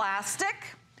 right? Plastic.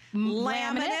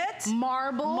 Laminate,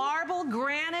 marble,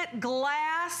 granite,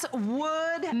 glass,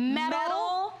 wood,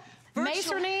 metal,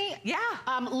 masonry,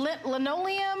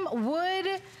 linoleum,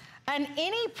 wood, and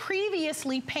any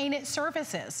previously painted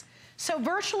surfaces. So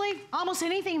virtually almost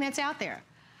anything that's out there.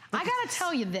 I gotta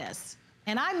tell you this,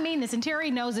 and I mean this, and Terry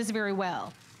knows this very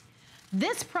well.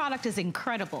 This product is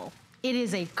incredible. It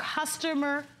is a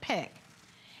customer pick.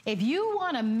 If you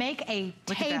wanna make a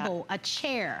table, a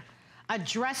chair, a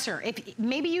dresser, if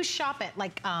maybe you shop at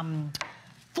like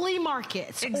flea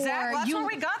markets. Exactly, that's where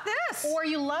we got this. Or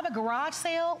you love a garage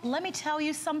sale, let me tell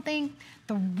you something.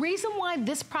 The reason why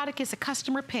this product is a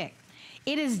customer pick,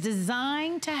 it is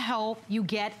designed to help you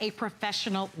get a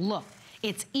professional look.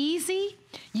 It's easy,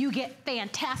 you get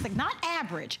fantastic, not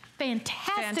average,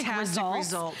 fantastic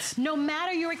results, no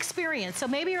matter your experience. So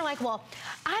maybe you're like, well,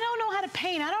 I don't know how to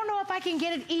paint. I don't know if I can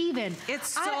get it even. It's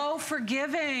so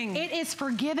forgiving. It is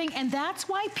forgiving, and that's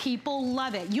why people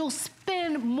love it. You'll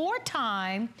spend more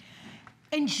time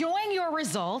enjoying your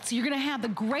results. You're gonna have the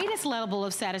greatest level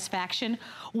of satisfaction.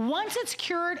 Once it's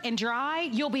cured and dry,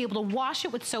 you'll be able to wash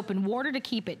it with soap and water to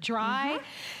keep it dry.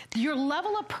 Your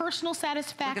level of personal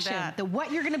satisfaction,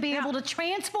 what you're gonna be able to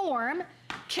transform.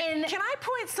 Can I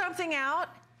point something out?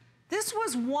 This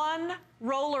was one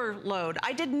roller load.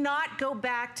 I did not go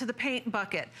back to the paint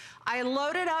bucket. I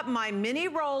loaded up my mini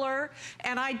roller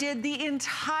and I did the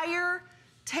entire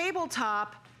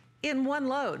tabletop in one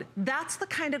load. That's the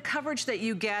kind of coverage that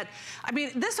you get. I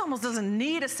mean, this almost doesn't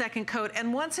need a second coat.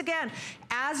 And once again,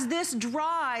 as this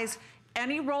dries,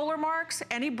 any roller marks,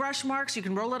 any brush marks, you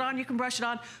can roll it on, you can brush it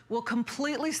on, will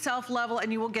completely self-level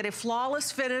and you will get a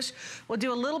flawless finish. We'll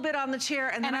do a little bit on the chair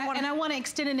and then I want to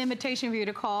extend an invitation for you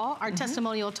to call. Our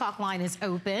testimonial talk line is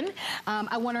open.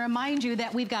 I want to remind you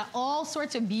that we've got all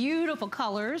sorts of beautiful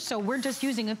colors, so we're just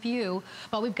using a few,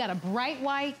 but we've got a bright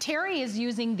white. Terry is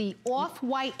using the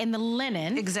off-white and the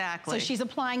linen. Exactly. So she's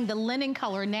applying the linen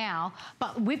color now,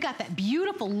 but we've got that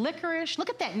beautiful licorice. Look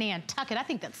at that Nantucket. I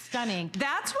think that's stunning.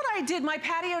 That's what I did my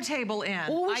patio table in.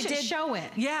 Oh, we should show it.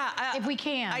 Yeah. If we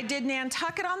can. I did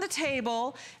Nantucket on the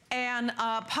table and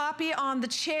Poppy on the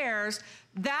chairs.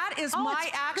 That is my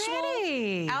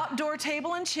actual outdoor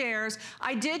table and chairs.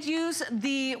 I did use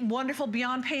the wonderful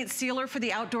Beyond Paint sealer for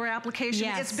the outdoor application.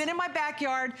 It's been in my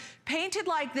backyard, painted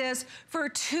like this for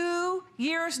 2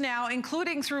 years now,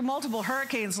 including through multiple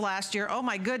hurricanes last year. Oh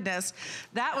my goodness,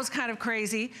 that was kind of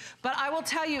crazy. But I will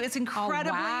tell you, it's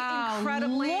incredibly,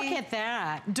 incredibly look at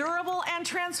that, durable and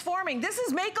transforming. This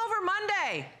is Makeover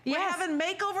Monday. We're having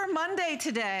Makeover Monday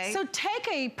today. So take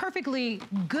a perfectly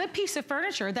good piece of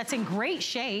furniture that's in great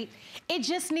shape. It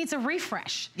just needs a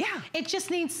refresh. It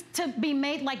just needs to be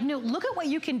made like new. Look at what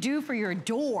you can do for your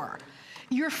door,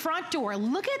 your front door.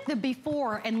 Look at the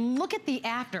before and look at the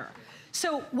after.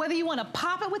 So whether you want to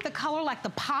pop it with the color like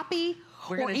the poppy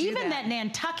or even that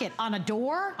Nantucket on a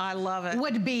door, I love it,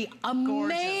 would be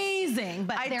amazing.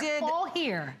 But they're all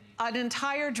here. An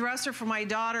entire dresser for my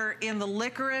daughter in the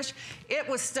licorice. It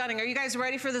was stunning. Are you guys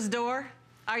ready for this door?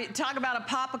 Talk about a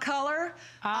pop of color.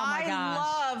 Oh my gosh.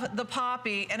 I love the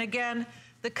poppy. And again,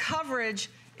 the coverage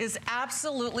is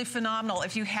absolutely phenomenal.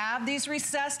 If you have these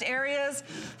recessed areas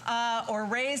or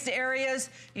raised areas,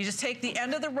 you just take the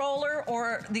end of the roller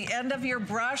or the end of your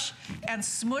brush and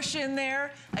smush in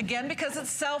there. Again, because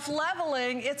it's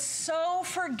self-leveling, it's so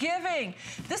forgiving.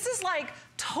 This is like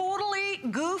totally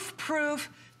goof-proof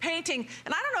painting.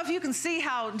 And I don't know if you can see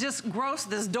how just gross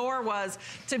this door was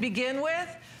to begin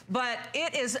with, but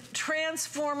it is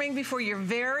transforming before your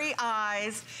very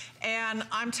eyes. And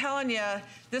I'm telling you,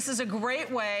 this is a great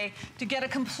way to get a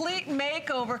complete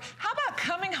makeover. How about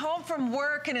coming home from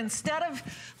work and instead of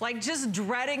like just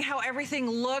dreading how everything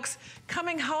looks,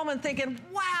 coming home and thinking,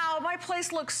 wow, my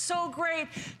place looks so great.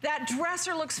 That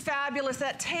dresser looks fabulous.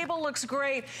 That table looks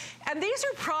great. And these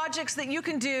are projects that you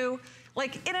can do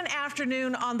like in an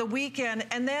afternoon on the weekend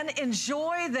and then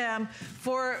enjoy them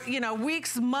for, you know,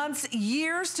 weeks, months,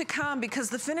 years to come because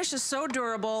the finish is so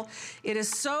durable. It is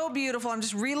so beautiful. I'm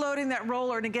just reloading that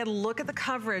roller and again, look at the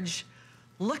coverage.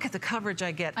 Look at the coverage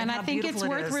I get and I think it's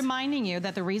worth reminding you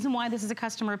that the reason why this is a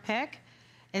customer pick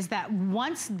is that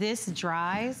once this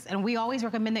dries, and we always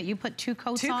recommend that you put 2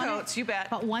 coats on it. 2 coats, you bet.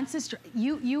 But once this,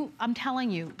 I'm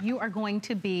telling you, you are going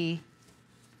to be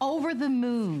over the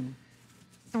moon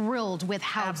thrilled with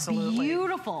how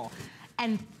beautiful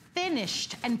and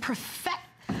finished and perfect.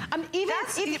 Even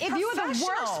if you are the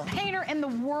worst painter in the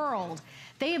world,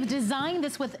 they have designed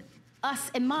this with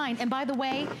us in mind. And by the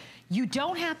way, you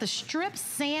don't have to strip,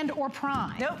 sand, or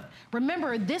prime. Nope.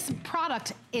 Remember, this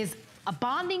product is a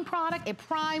bonding product. It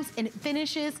primes and it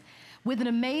finishes with an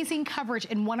amazing coverage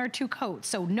in 1 or 2 coats.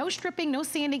 So no stripping, no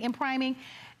sanding and priming.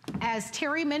 As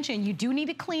Terry mentioned, you do need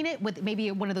to clean it with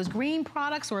maybe one of those green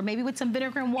products or maybe with some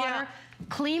vinegar and water. Yeah.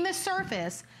 Clean the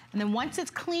surface, and then once it's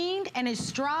cleaned and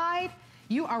it's dried,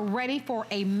 you are ready for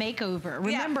a makeover.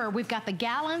 Remember, we've got the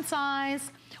gallon size.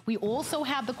 We also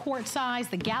have the quart size,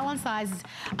 the gallon size,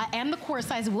 and the quart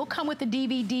size will come with the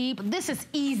DVD, but this is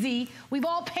easy. We've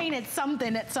all painted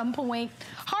something at some point.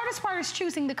 Hardest part is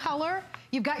choosing the color.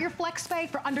 You've got your flex pay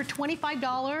for under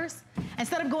 $25.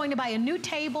 Instead of going to buy a new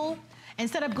table,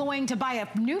 instead of going to buy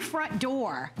a new front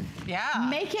door,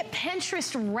 make it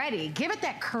Pinterest ready. Give it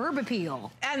that curb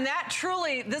appeal. And that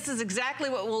truly, this is exactly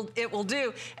what it will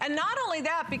do. And not only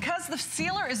that, because the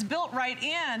sealer is built right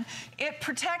in, it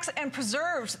protects and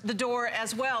preserves the door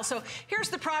as well. So here's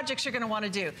the projects you're gonna wanna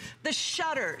do. The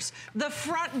shutters, the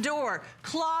front door,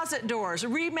 closet doors,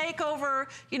 remake over,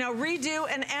 you know,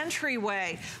 redo an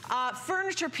entryway,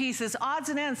 furniture pieces, odds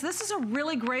and ends. This is a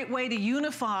really great way to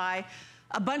unify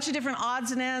a bunch of different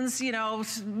odds and ends, you know,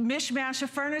 mishmash of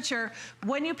furniture.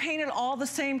 When you paint it all the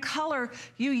same color,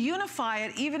 you unify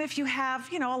it, even if you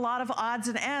have, you know, a lot of odds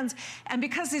and ends. And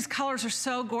because these colors are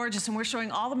so gorgeous, and we're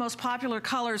showing all the most popular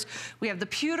colors, we have the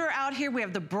pewter out here, we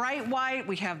have the bright white,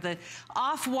 we have the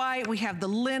off-white, we have the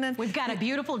linen. We've got a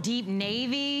beautiful deep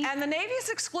navy. And the navy is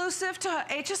exclusive to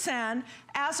HSN,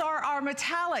 as are our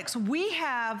metallics. We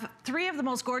have 3 of the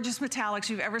most gorgeous metallics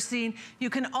you've ever seen. You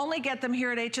can only get them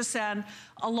here at HSN,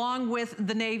 along with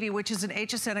the navy, which is an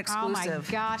HSN exclusive. Oh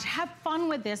my gosh, have fun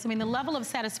with this. I mean, the level of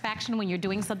satisfaction when you're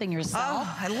doing something yourself.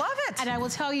 Oh, I love it. And I will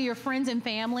tell you, your friends and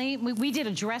family, we did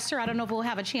a dresser. I don't know if we'll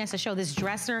have a chance to show this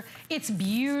dresser. It's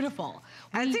beautiful.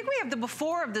 I think we have the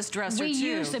before of this dresser too. We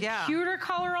used a pewter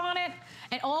color on it,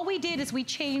 and all we did is we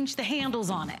changed the handles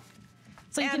on it.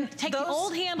 So you can take the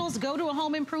old handles, go to a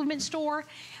home improvement store,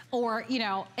 or, you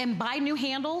know, and buy new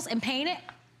handles and paint it.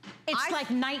 It's like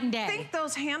night and day. I think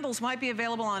those handles might be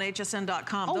available on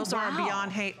hsn.com. Oh, those are our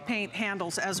Beyond Paint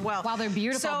handles as well. Wow, they're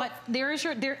beautiful. So, but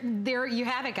there you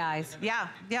have it, guys. Yeah,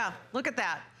 yeah. Look at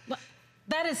that.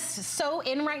 That is so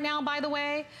in right now, by the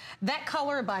way. That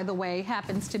color, by the way,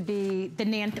 happens to be the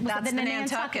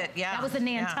Nantucket. Yeah. That was the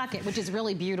Nantucket, which is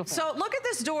really beautiful. So look at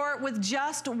this door with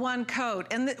just 1 coat.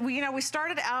 And you know, we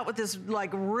started out with this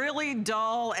like really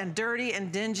dull and dirty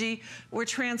and dingy. We're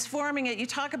transforming it. You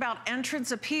talk about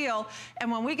entrance appeal. And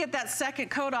when we get that 2nd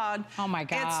coat on, oh my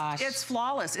gosh, it's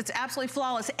flawless. It's absolutely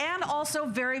flawless. And also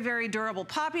very, very durable.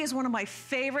 Poppy is one of my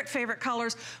favorite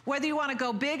colors. Whether you want to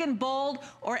go big and bold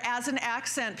or as an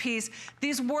accent piece,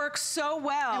 these work so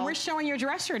well. And we're showing your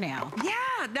dresser now.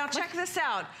 Yeah, now check this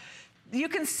out. You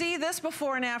can see this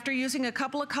before and after using a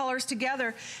couple of colors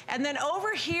together. And then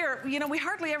over here, you know, we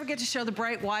hardly ever get to show the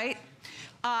bright white.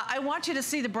 I want you to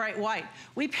see the bright white.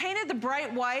 We painted the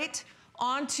bright white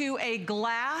onto a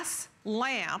glass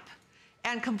lamp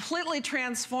and completely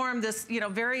transformed this, you know,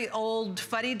 very old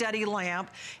fuddy-duddy lamp.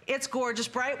 It's gorgeous,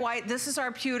 bright white. This is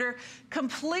our pewter.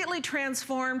 Completely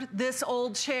transformed this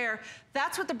old chair.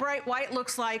 That's what the bright white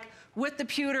looks like with the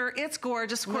pewter. It's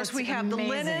gorgeous. Of course, we have the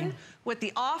linen with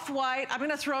the off-white. I'm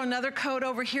gonna throw another coat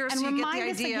over here so you get the idea. And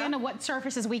remind us again of what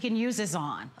surfaces we can use this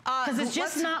on. Because it's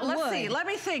just not wood. Let's see, let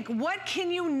me think. What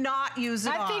can you not use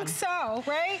it on? I think so,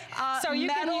 right? So you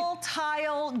metal,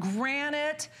 tile,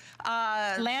 granite,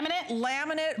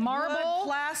 laminate, marble, wood,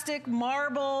 plastic,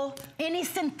 marble. Any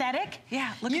synthetic.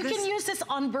 Yeah, look at this. You can use this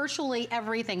on virtually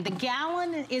everything. The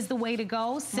gallon is the way to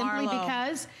go, simply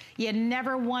because you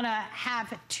never want to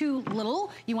have too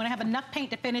little. You want to have enough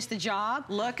paint to finish the job.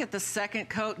 Look at the second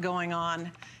coat going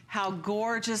on. How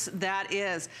gorgeous that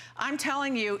is. I'm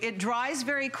telling you, it dries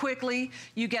very quickly.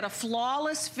 You get a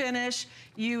flawless finish.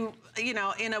 You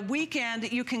know, in a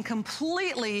weekend, you can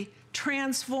completely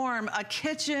transform a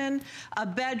kitchen, a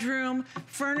bedroom,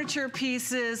 furniture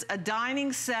pieces, a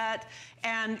dining set,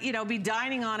 and, you know, be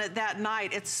dining on it that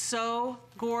night. It's so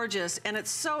gorgeous, and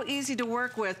it's so easy to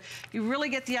work with. You really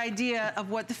get the idea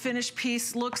of what the finished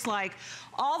piece looks like.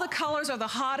 All the colors are the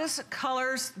hottest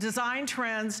colors, design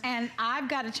trends. And I've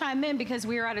got to chime in because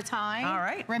we're out of time. All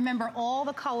right. Remember, all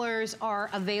the colors are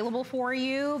available for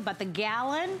you, but the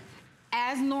gallon,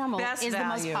 as normal, is the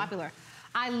most popular.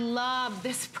 I love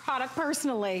this product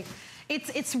personally.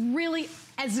 It's really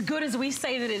as good as we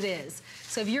say that it is.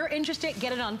 So if you're interested,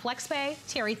 get it on FlexPay.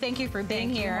 Terry, thank you for being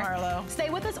here. Thank you, Marlo. Stay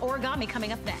with us. Origami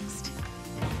coming up next.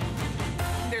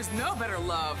 There's no better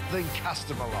love than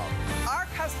customer love. Our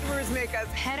customers make us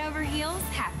head over heels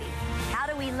happy. How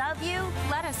do we love you?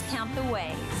 Let us count the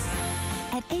ways.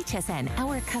 At HSN,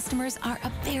 our customers are a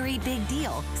very big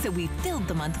deal, so we filled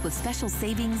the month with special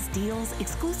savings, deals,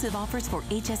 exclusive offers for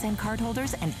HSN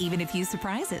cardholders, and even a few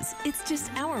surprises. It's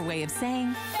just our way of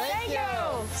saying thank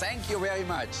you. Thank you very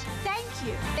much. Thank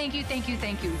you. Thank you, thank you,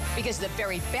 thank you. Because the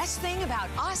very best thing about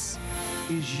us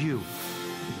is you.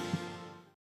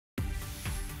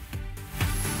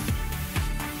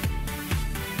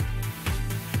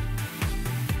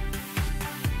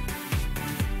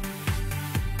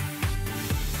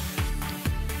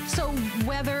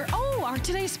 Our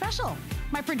today's special.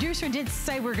 My producer did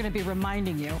say we're going to be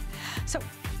reminding you. So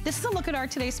this is a look at our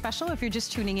today's special. If you're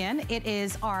just tuning in, it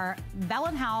is our Bell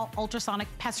 & Howell ultrasonic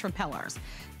pest repellers.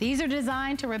 These are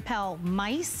designed to repel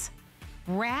mice,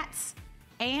 rats,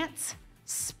 ants,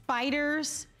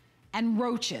 spiders, and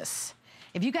roaches.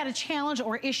 If you got a challenge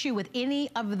or issue with any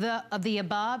of the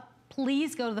above,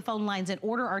 please go to the phone lines and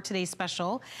order our today's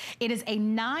special. It is a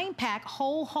 9-pack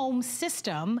whole home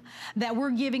system that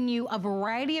we're giving you a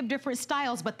variety of different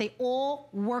styles, but they all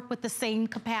work with the same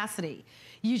capacity.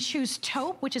 You choose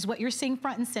taupe, which is what you're seeing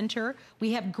front and center.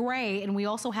 We have gray, and we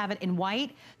also have it in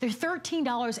white. They're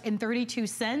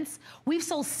 $13.32. We've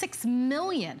sold 6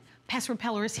 million pest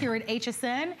repellers here at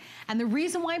HSN, and the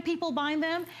reason why people buy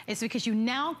them is because you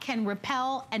now can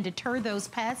repel and deter those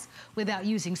pests without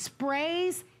using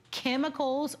sprays,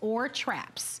 chemicals, or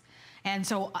traps. And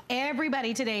so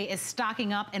everybody today is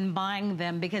stocking up and buying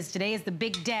them because today is the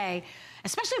big day,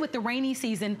 especially with the rainy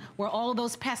season where all of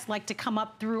those pests like to come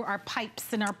up through our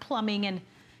pipes and our plumbing and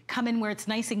come in where it's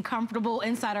nice and comfortable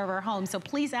inside of our home. So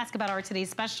please ask about our today's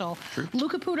special. Sure. Lou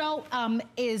Caputo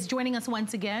is joining us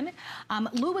once again.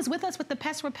 Lou was with us with the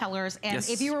pest repellers, and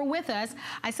if you were with us,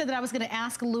 I said that I was going to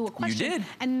ask Lou a question. You did.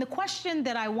 And the question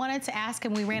that I wanted to ask,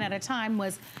 and we ran out of time,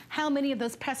 was how many of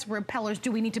those pest repellers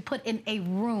do we need to put in a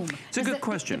room? It's a good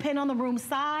question. Depend on the room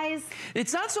size?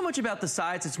 It's not so much about the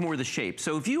size, it's more the shape.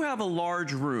 So if you have a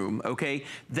large room, okay,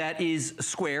 that is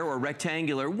square or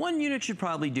rectangular, 1 unit should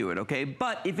probably do it, okay?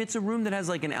 But if it's a room that has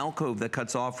like an alcove that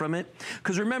cuts off from it,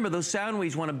 because remember, those sound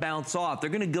waves want to bounce off.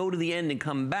 They're going to go to the end and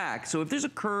come back. So if there's a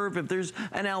curve, if there's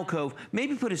an alcove,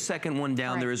 maybe put a second one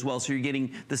down there as well, so you're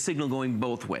getting the signal going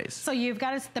both ways. So you've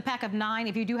got the pack of 9.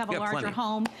 If you do have a larger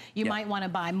home, you might want to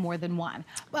buy more than one.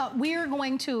 Well, we're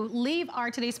going to leave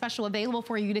our today's special available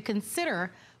for you to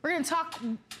consider. We're going to talk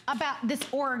about this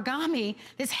origami,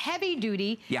 this heavy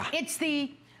duty. It's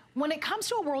when it comes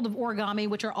to a world of origami,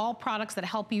 which are all products that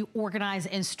help you organize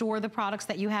and store the products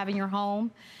that you have in your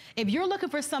home, if you're looking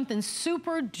for something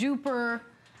super duper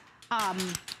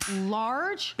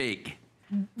large. Big.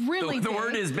 Really big. The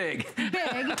word is big.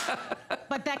 Big,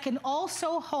 but that can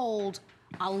also hold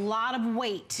a lot of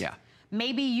weight. Yeah.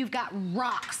 Maybe you've got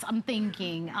rocks, I'm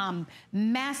thinking,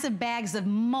 massive bags of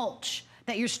mulch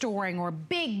that you're storing, or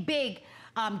big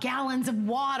gallons of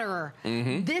water.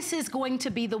 This is going to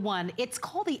be the one. It's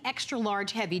called the extra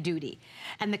large heavy duty,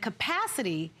 and the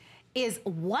capacity is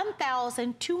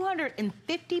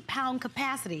 1,250 pound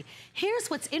capacity. Here's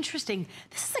what's interesting.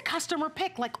 This is a customer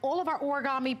pick, like all of our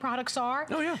origami products are.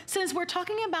 Oh yeah. Since we're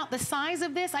talking about the size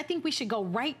of this, I think we should go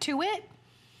right to it.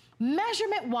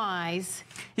 measurement-wise,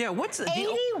 yeah, what's the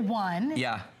 81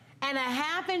 yeah. and a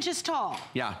half inches tall.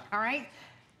 Yeah. All right?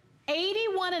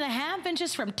 81 and a half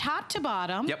inches from top to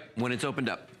bottom. Yep, when it's opened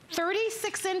up.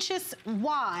 36 inches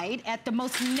wide at the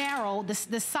most narrow,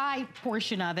 the side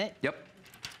portion of it. Yep.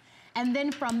 And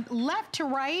then from left to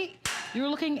right, you're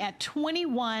looking at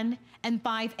 21 and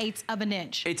 5/8 of an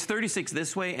inch. It's 36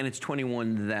 this way and it's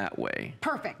 21 that way.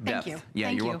 Perfect, thank you. Yeah,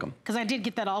 thank you're you. welcome. Because I did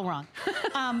get that all wrong.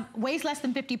 Weighs less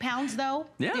than 50 pounds though.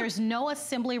 Yeah. There's no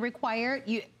assembly required.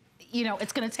 You know,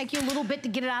 it's gonna take you a little bit to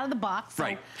get it out of the box. So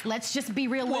right. let's just be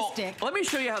realistic. Well, let me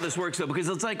show you how this works though, because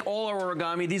it's like all our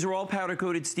origami. These are all powder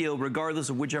coated steel, regardless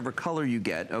of whichever color you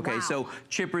get. Okay, wow. So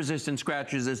chip resistant,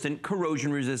 scratch resistant,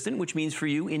 corrosion resistant, which means for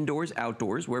you indoors,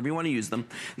 outdoors, wherever you want to use them.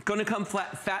 It's gonna come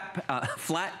flat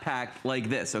packed like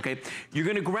this, okay? You're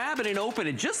gonna grab it and open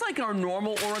it just like our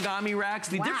normal origami racks.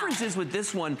 The difference is with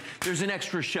this one, there's an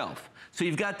extra shelf. So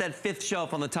you've got that 5th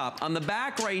shelf on the top. On the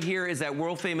back right here is that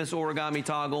world famous origami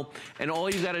toggle. And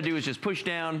all you gotta do is just push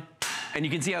down and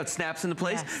you can see how it snaps into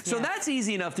place. Yes, so that's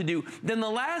easy enough to do. Then the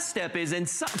last step is, and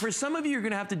for some of you, you're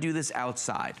gonna have to do this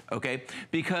outside, okay?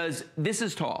 Because this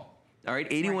is tall. All right,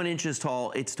 81 inches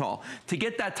tall, it's tall. To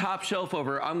get that top shelf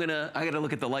over, I gotta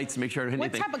look at the lights to make sure I don't hit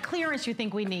anything. What type of clearance do you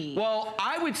think we need? Well,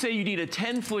 I would say you need a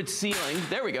 10-foot ceiling.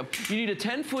 There we go. You need a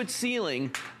 10-foot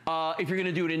ceiling if you're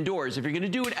gonna do it indoors. If you're gonna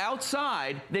do it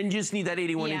outside, then you just need that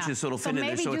 81 inches so it'll fit in there,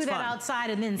 so it's fine. So maybe do that outside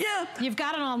and then you've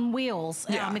got it on wheels.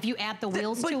 If you add the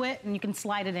wheels to it, and you can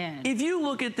slide it in. If you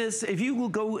look at this, if you will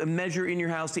go and measure in your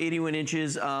house to 81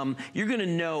 inches, you're gonna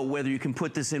know whether you can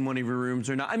put this in one of your rooms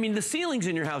or not. I mean, the ceilings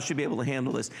in your house should be able to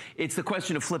handle this. It's the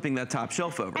question of flipping that top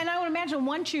shelf over. And I would imagine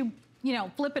once you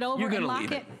flip it over and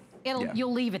lock it,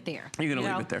 you'll leave it there. You're gonna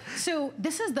leave it there. So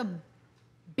this is the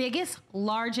biggest,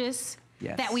 largest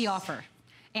that we offer.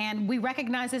 And we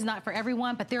recognize it's not for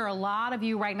everyone, but there are a lot of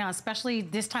you right now, especially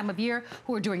this time of year,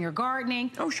 who are doing your gardening,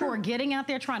 who are getting out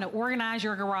there trying to organize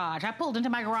your garage. I pulled into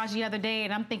my garage the other day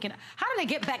and I'm thinking, how did I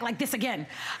get back like this again?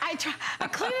 I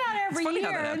clean it out every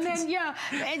year and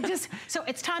then, so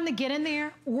it's time to get in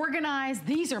there, organize.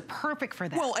 These are perfect for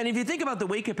that. Well, and if you think about the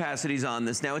weight capacities on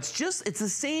this now, it's the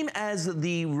same as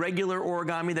the regular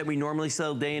origami that we normally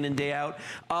sell day in and day out.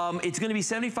 It's gonna be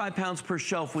 75 pounds per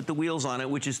shelf with the wheels on it,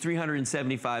 which is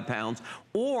 375 pounds,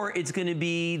 or it's going to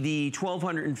be the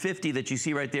 1,250 that you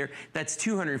see right there. That's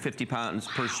 250 pounds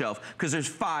per shelf, because there's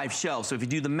 5 shelves. So if you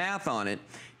do the math on it,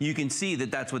 you can see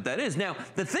that that's what that is. Now,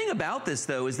 the thing about this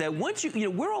though is that once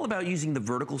we're all about using the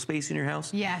vertical space in your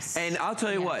house. Yes. And I'll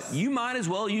tell you what, you might as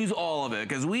well use all of it,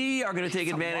 because we are going to take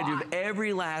advantage of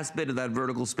every last bit of that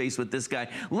vertical space with this guy.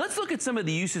 Let's look at some of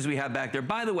the uses we have back there.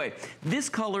 By the way, this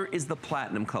color is the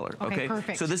platinum color. Okay,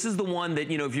 perfect. So this is the one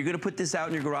that, if you're going to put this out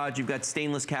in your garage, you've got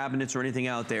stainless cabinets or anything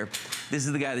out there, this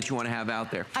is the guy that you want to have out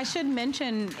there. I should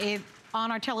mention, on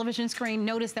our television screen,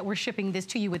 notice that we're shipping this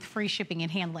to you with free shipping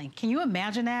and handling. Can you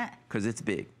imagine that? Because it's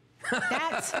big.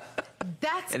 That's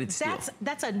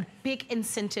a big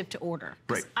incentive to order.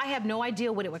 Right. I have no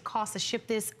idea what it would cost to ship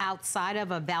this outside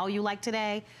of a value like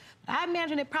today. I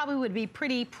imagine it probably would be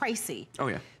pretty pricey. Oh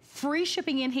yeah. Free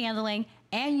shipping and handling,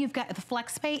 and you've got the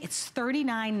flex pay. It's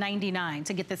 $39.99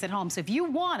 to get this at home. So if you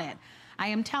want it, I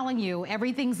am telling you,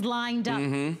 everything's lined up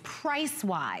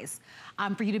price-wise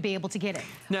for you to be able to get it.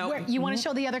 Now, you want to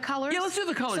show the other colors? Yeah, let's do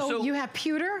the colors. So you have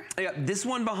pewter? Yeah, this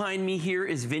one behind me here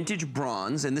is vintage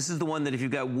bronze, and this is the one that if you've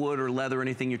got wood or leather or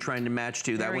anything you're trying to match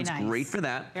to, that one's great for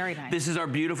that. Very nice. This is our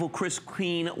beautiful crisp,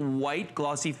 clean, white,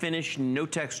 glossy finish, no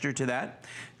texture to that.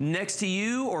 Next to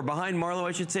you, or behind Marlo,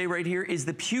 I should say, right here, is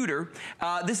the pewter.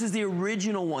 This is the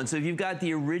original one. So if you've got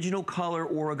the original color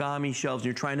origami shelves and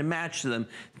you're trying to match them,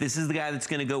 this is the guy that's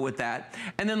gonna go with that.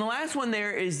 And then the last one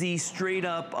there is the straight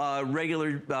up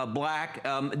regular black.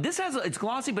 It's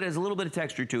glossy, but it has a little bit of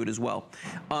texture to it as well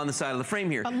on the side of the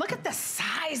frame here. But look at the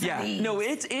size of these. No,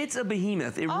 it's a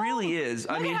behemoth. It really is.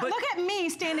 Look at me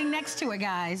standing next to it,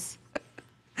 guys.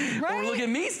 Right? Or look at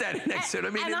me standing next to it. I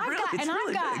mean, it's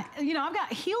really big. I've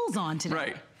got heels on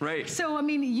today. Right. So, I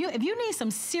mean, if you need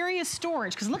some serious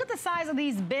storage, because look at the size of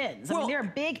these bins. I mean, they're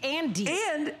big and deep.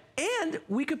 And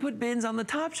we could put bins on the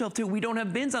top shelf too. We don't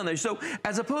have bins on there. So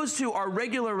as opposed to our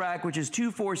regular rack, which is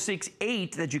 2, 4, 6,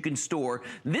 8 that you can store,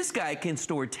 this guy can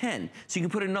store 10. So you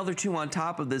can put another 2 on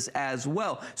top of this as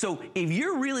well. So if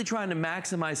you're really trying to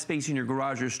maximize space in your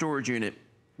garage or storage unit,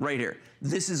 right here,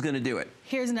 this is gonna do it.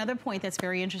 Here's another point that's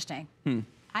very interesting.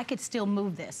 I could still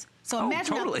move this. So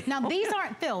imagine, totally. now these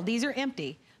aren't filled, these are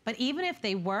empty. But even if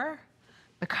they were,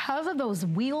 because of those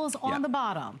wheels on the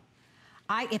bottom,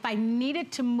 if I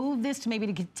needed to move this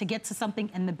to get to something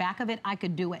in the back of it, I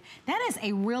could do it. That is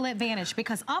a real advantage,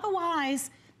 because otherwise,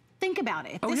 think about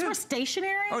it. If this were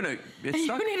stationary, oh no, it's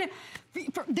stuck.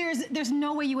 There's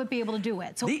no way you would be able to do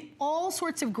it. So all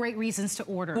sorts of great reasons to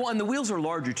order. Well, and the wheels are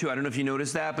larger too. I don't know if you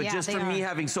noticed that, but just from me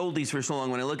having sold these for so long,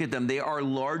 when I look at them, they are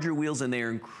larger wheels and they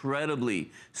are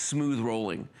incredibly smooth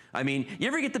rolling. I mean, you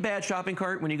ever get the bad shopping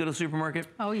cart when you go to the supermarket?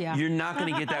 Oh yeah. You're not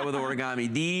going to get that with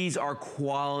origami. These are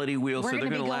quality wheels, so they're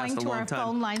going to last a long time. We're going to be going to our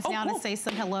phone lines now to say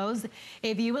some hellos.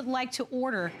 If you would like to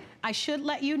order, I should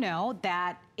let you know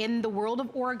that in the world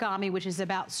of origami, which is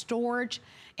about storage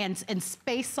and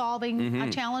space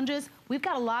solving challenges, we've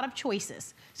got a lot of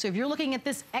choices. So if you're looking at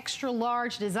this extra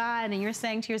large design and you're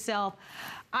saying to yourself,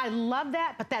 I love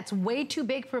that, but that's way too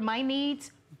big for my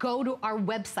needs, go to our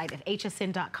website at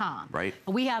hsn.com. Right.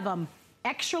 We have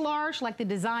extra large, like the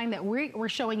design that we're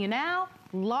showing you now,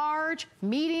 large,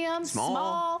 medium,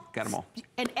 small. Got them all.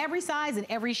 And every size and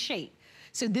every shape.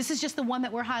 So this is just the one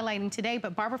that we're highlighting today,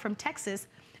 but Barbara from Texas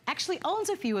actually owns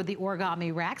a few of the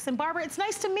origami racks. And Barbara, it's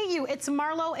nice to meet you. It's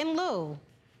Marlo and Lou.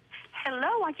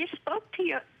 Hello, I just spoke to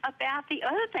you about the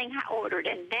other thing I ordered,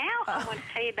 and now I want to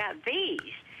tell you about these.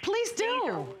 Please do.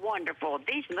 These are wonderful.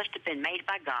 These must have been made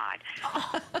by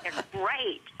God. They're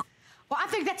great. Well, I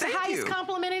think that's the highest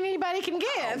compliment anybody can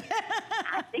give.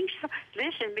 I think so.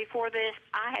 Listen, before this,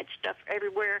 I had stuff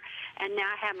everywhere, and now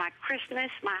I have my Christmas,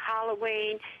 my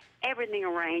Halloween, everything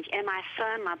arranged. And my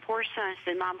son, my poor son,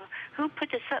 said, Mama, who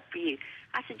put this up for you?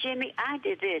 I said, Jimmy, I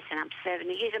did this, and I'm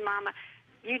 70. He said, Mama,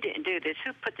 you didn't do this.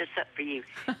 Who put this up for you?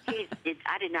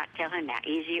 I did not tell him how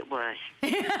easy it was.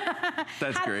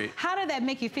 That's great. How did that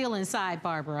make you feel inside,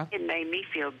 Barbara? It made me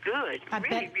feel good,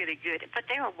 really good. But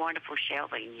they were wonderful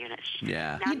shelving units.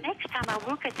 Yeah. Now, next time I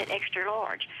will get that extra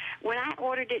large. When I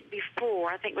ordered it before,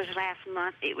 I think it was last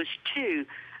month, it was two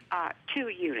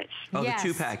units. Oh, the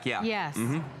 2-pack, yeah. Yes.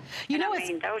 You know, I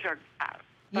mean, those are,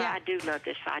 but I do love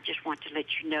this. So I just want to let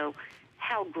you know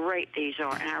how great these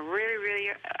are, and I really, really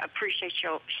appreciate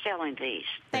you selling these.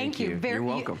 Thank you. You're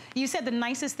welcome. You said the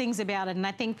nicest things about it, and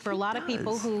I think for a lot of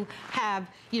people who have,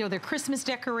 you know, their Christmas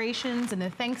decorations and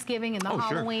their Thanksgiving and the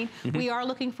Halloween, we are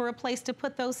looking for a place to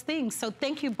put those things. So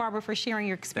thank you, Barbara, for sharing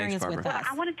your experience with us.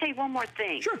 I want to tell you one more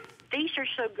thing. Sure. These are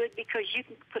so good because you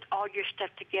can put all your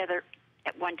stuff together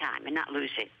at one time and not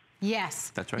lose it.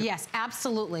 Yes. That's right. Yes,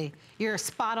 absolutely. You're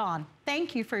spot on.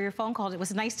 Thank you for your phone call. It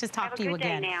was nice to talk to you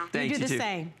again. Have a good day now. You do the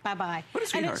same. Bye-bye. What a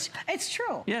sweetheart. And it's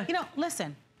true. Yeah. You know,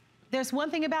 listen, there's one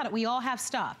thing about it. We all have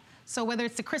stuff. So whether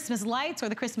it's the Christmas lights or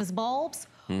the Christmas bulbs,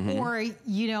 or,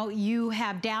 you know, you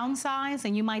have downsize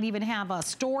and you might even have a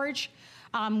storage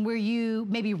where you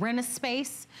maybe rent a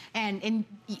space and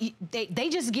they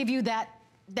just give you that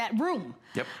room.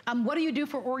 Yep. What do you do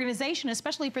for organization,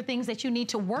 especially for things that you need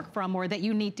to work from or that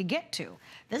you need to get to?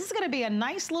 This is going to be a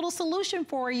nice little solution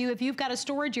for you if you've got a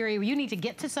storage area where you need to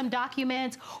get to some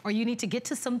documents or you need to get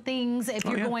to some things if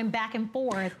you're going back and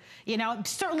forth. You know, it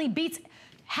certainly beats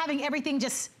having everything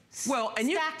just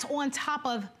stacked on top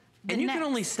of the And you can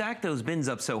only stack those bins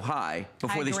up so high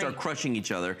before they start crushing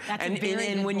each other. That's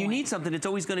and when you need something, it's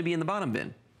always going to be in the bottom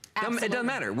bin. Absolutely. It doesn't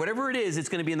matter. Whatever it is, it's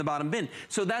going to be in the bottom bin.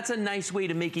 So that's a nice way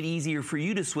to make it easier for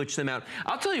you to switch them out.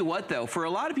 I'll tell you what, though, for a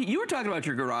lot of people, you were talking about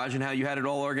your garage and how you had it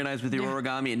all organized with your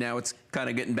origami, and now it's kind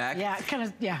of getting back. Yeah, kind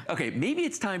of, yeah. Okay, maybe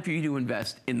it's time for you to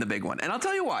invest in the big one. And I'll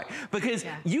tell you why. Because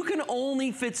you can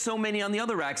only fit so many on the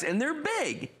other racks, and they're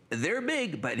big. They're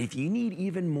big, but if you need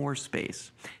even more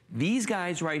space, these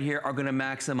guys right here are gonna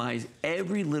maximize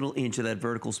every little inch of that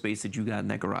vertical space that you got in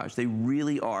that garage. They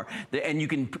really are. And you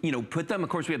can, you know, put them, of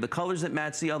course, we have the colors that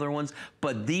match the other ones,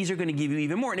 but these are gonna give you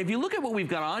even more. And if you look at what we've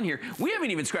got on here, we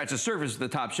haven't even scratched the surface of the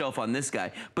top shelf on this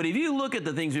guy. But if you look at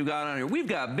the things we've got on here, we've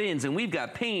got bins and we've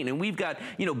got paint and we've got,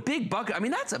 you know, big bucket. I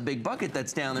mean, that's a big bucket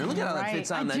that's down there. Look at how that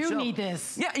fits on that shelf. I do need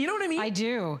this. Yeah, you know what I mean? I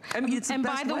do. I mean, it's the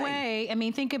best by the way, I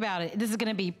mean, think about it. This is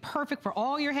gonna be perfect for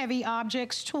all your heavy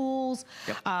objects, tools,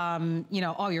 you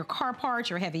know, all your car parts,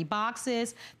 your heavy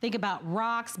boxes. Think about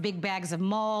rocks, big bags of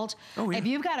mulch. If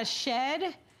you've got a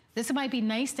shed, this might be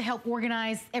nice to help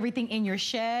organize everything in your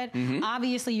shed.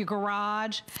 Obviously, your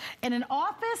garage. In an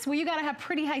office, well, you gotta have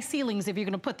pretty high ceilings if you're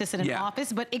gonna put this in an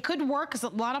office, but it could work because a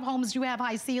lot of homes do have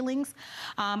high ceilings.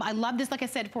 I love this, like I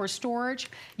said, for storage.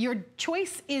 Your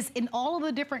choice is in all of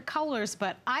the different colors,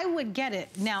 but I would get it.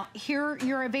 Now, here are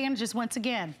your advantages once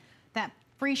again. That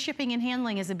free shipping and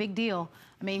handling is a big deal.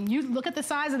 I mean, you look at the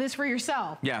size of this for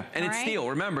yourself. Yeah, and it's steel.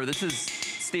 Remember, this is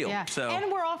steel. Yeah. So.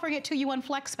 And we're offering it to you on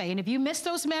FlexPay. And if you miss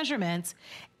those measurements,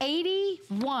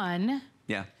 81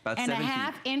 about and 7 a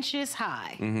half feet. inches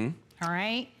high. All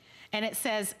right? And it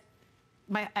says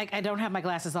I don't have my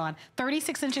glasses on.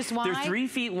 36 inches wide. They're 3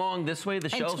 feet long this way. The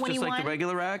shelf's just like the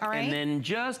regular rack. Right. And then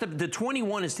just the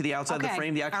 21 is to the outside of the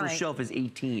frame. The actual shelf is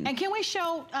 18. And can we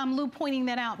show Lou pointing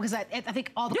that out? Because I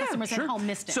think all the customers at home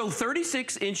missed it. So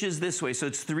 36 inches this way. So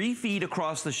it's 3 feet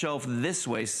across the shelf this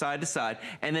way, side to side.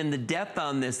 And then the depth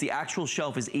on this, the actual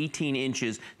shelf is 18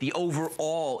 inches. The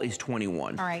overall is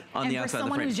 21. All right. On the outside of the frame. And for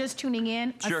someone who's just tuning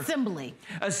in, assembly.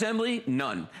 Assembly,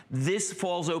 none. This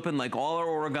falls open like all our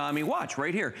origami. Watch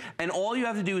right here. And all you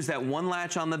have to do is that one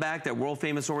latch on the back, that world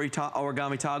famous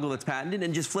origami toggle that's patented,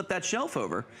 and just flip that shelf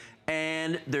over.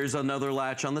 And there's another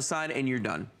latch on the side and you're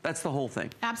done. That's the whole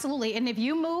thing. Absolutely. And if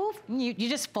you move, you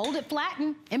just fold it flat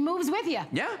and it moves with you.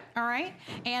 Yeah. All right.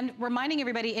 And reminding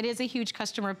everybody, it is a huge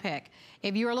customer pick.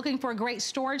 If you're looking for a great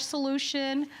storage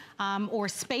solution or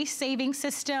space saving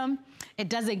system, it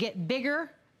doesn't get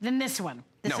bigger than this one.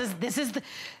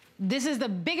 This is the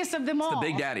biggest of them all. It's the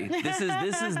big daddy. This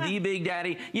is the big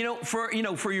daddy.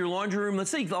 For your laundry room,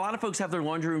 let's say a lot of folks have their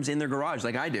laundry rooms in their garage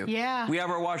like I do. Yeah. We have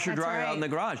our washer dryer out in the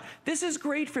garage. This is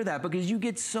great for that because you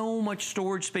get so much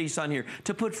storage space on here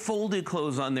to put folded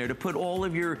clothes on there, to put all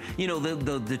of your,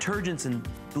 the detergents and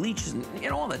bleaches and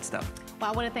all that stuff.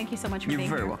 Well, I want to thank you so much for being here.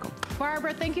 You're very welcome.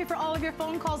 Barbara, thank you for all of your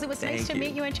phone calls. It was nice to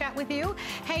meet you and chat with you.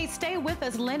 Hey, stay with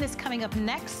us. Lynn is coming up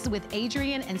next with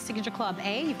Adrian and Signature Club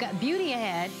A. You've got beauty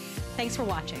ahead. Thanks for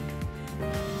watching.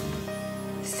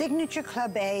 Signature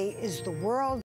Club A is the world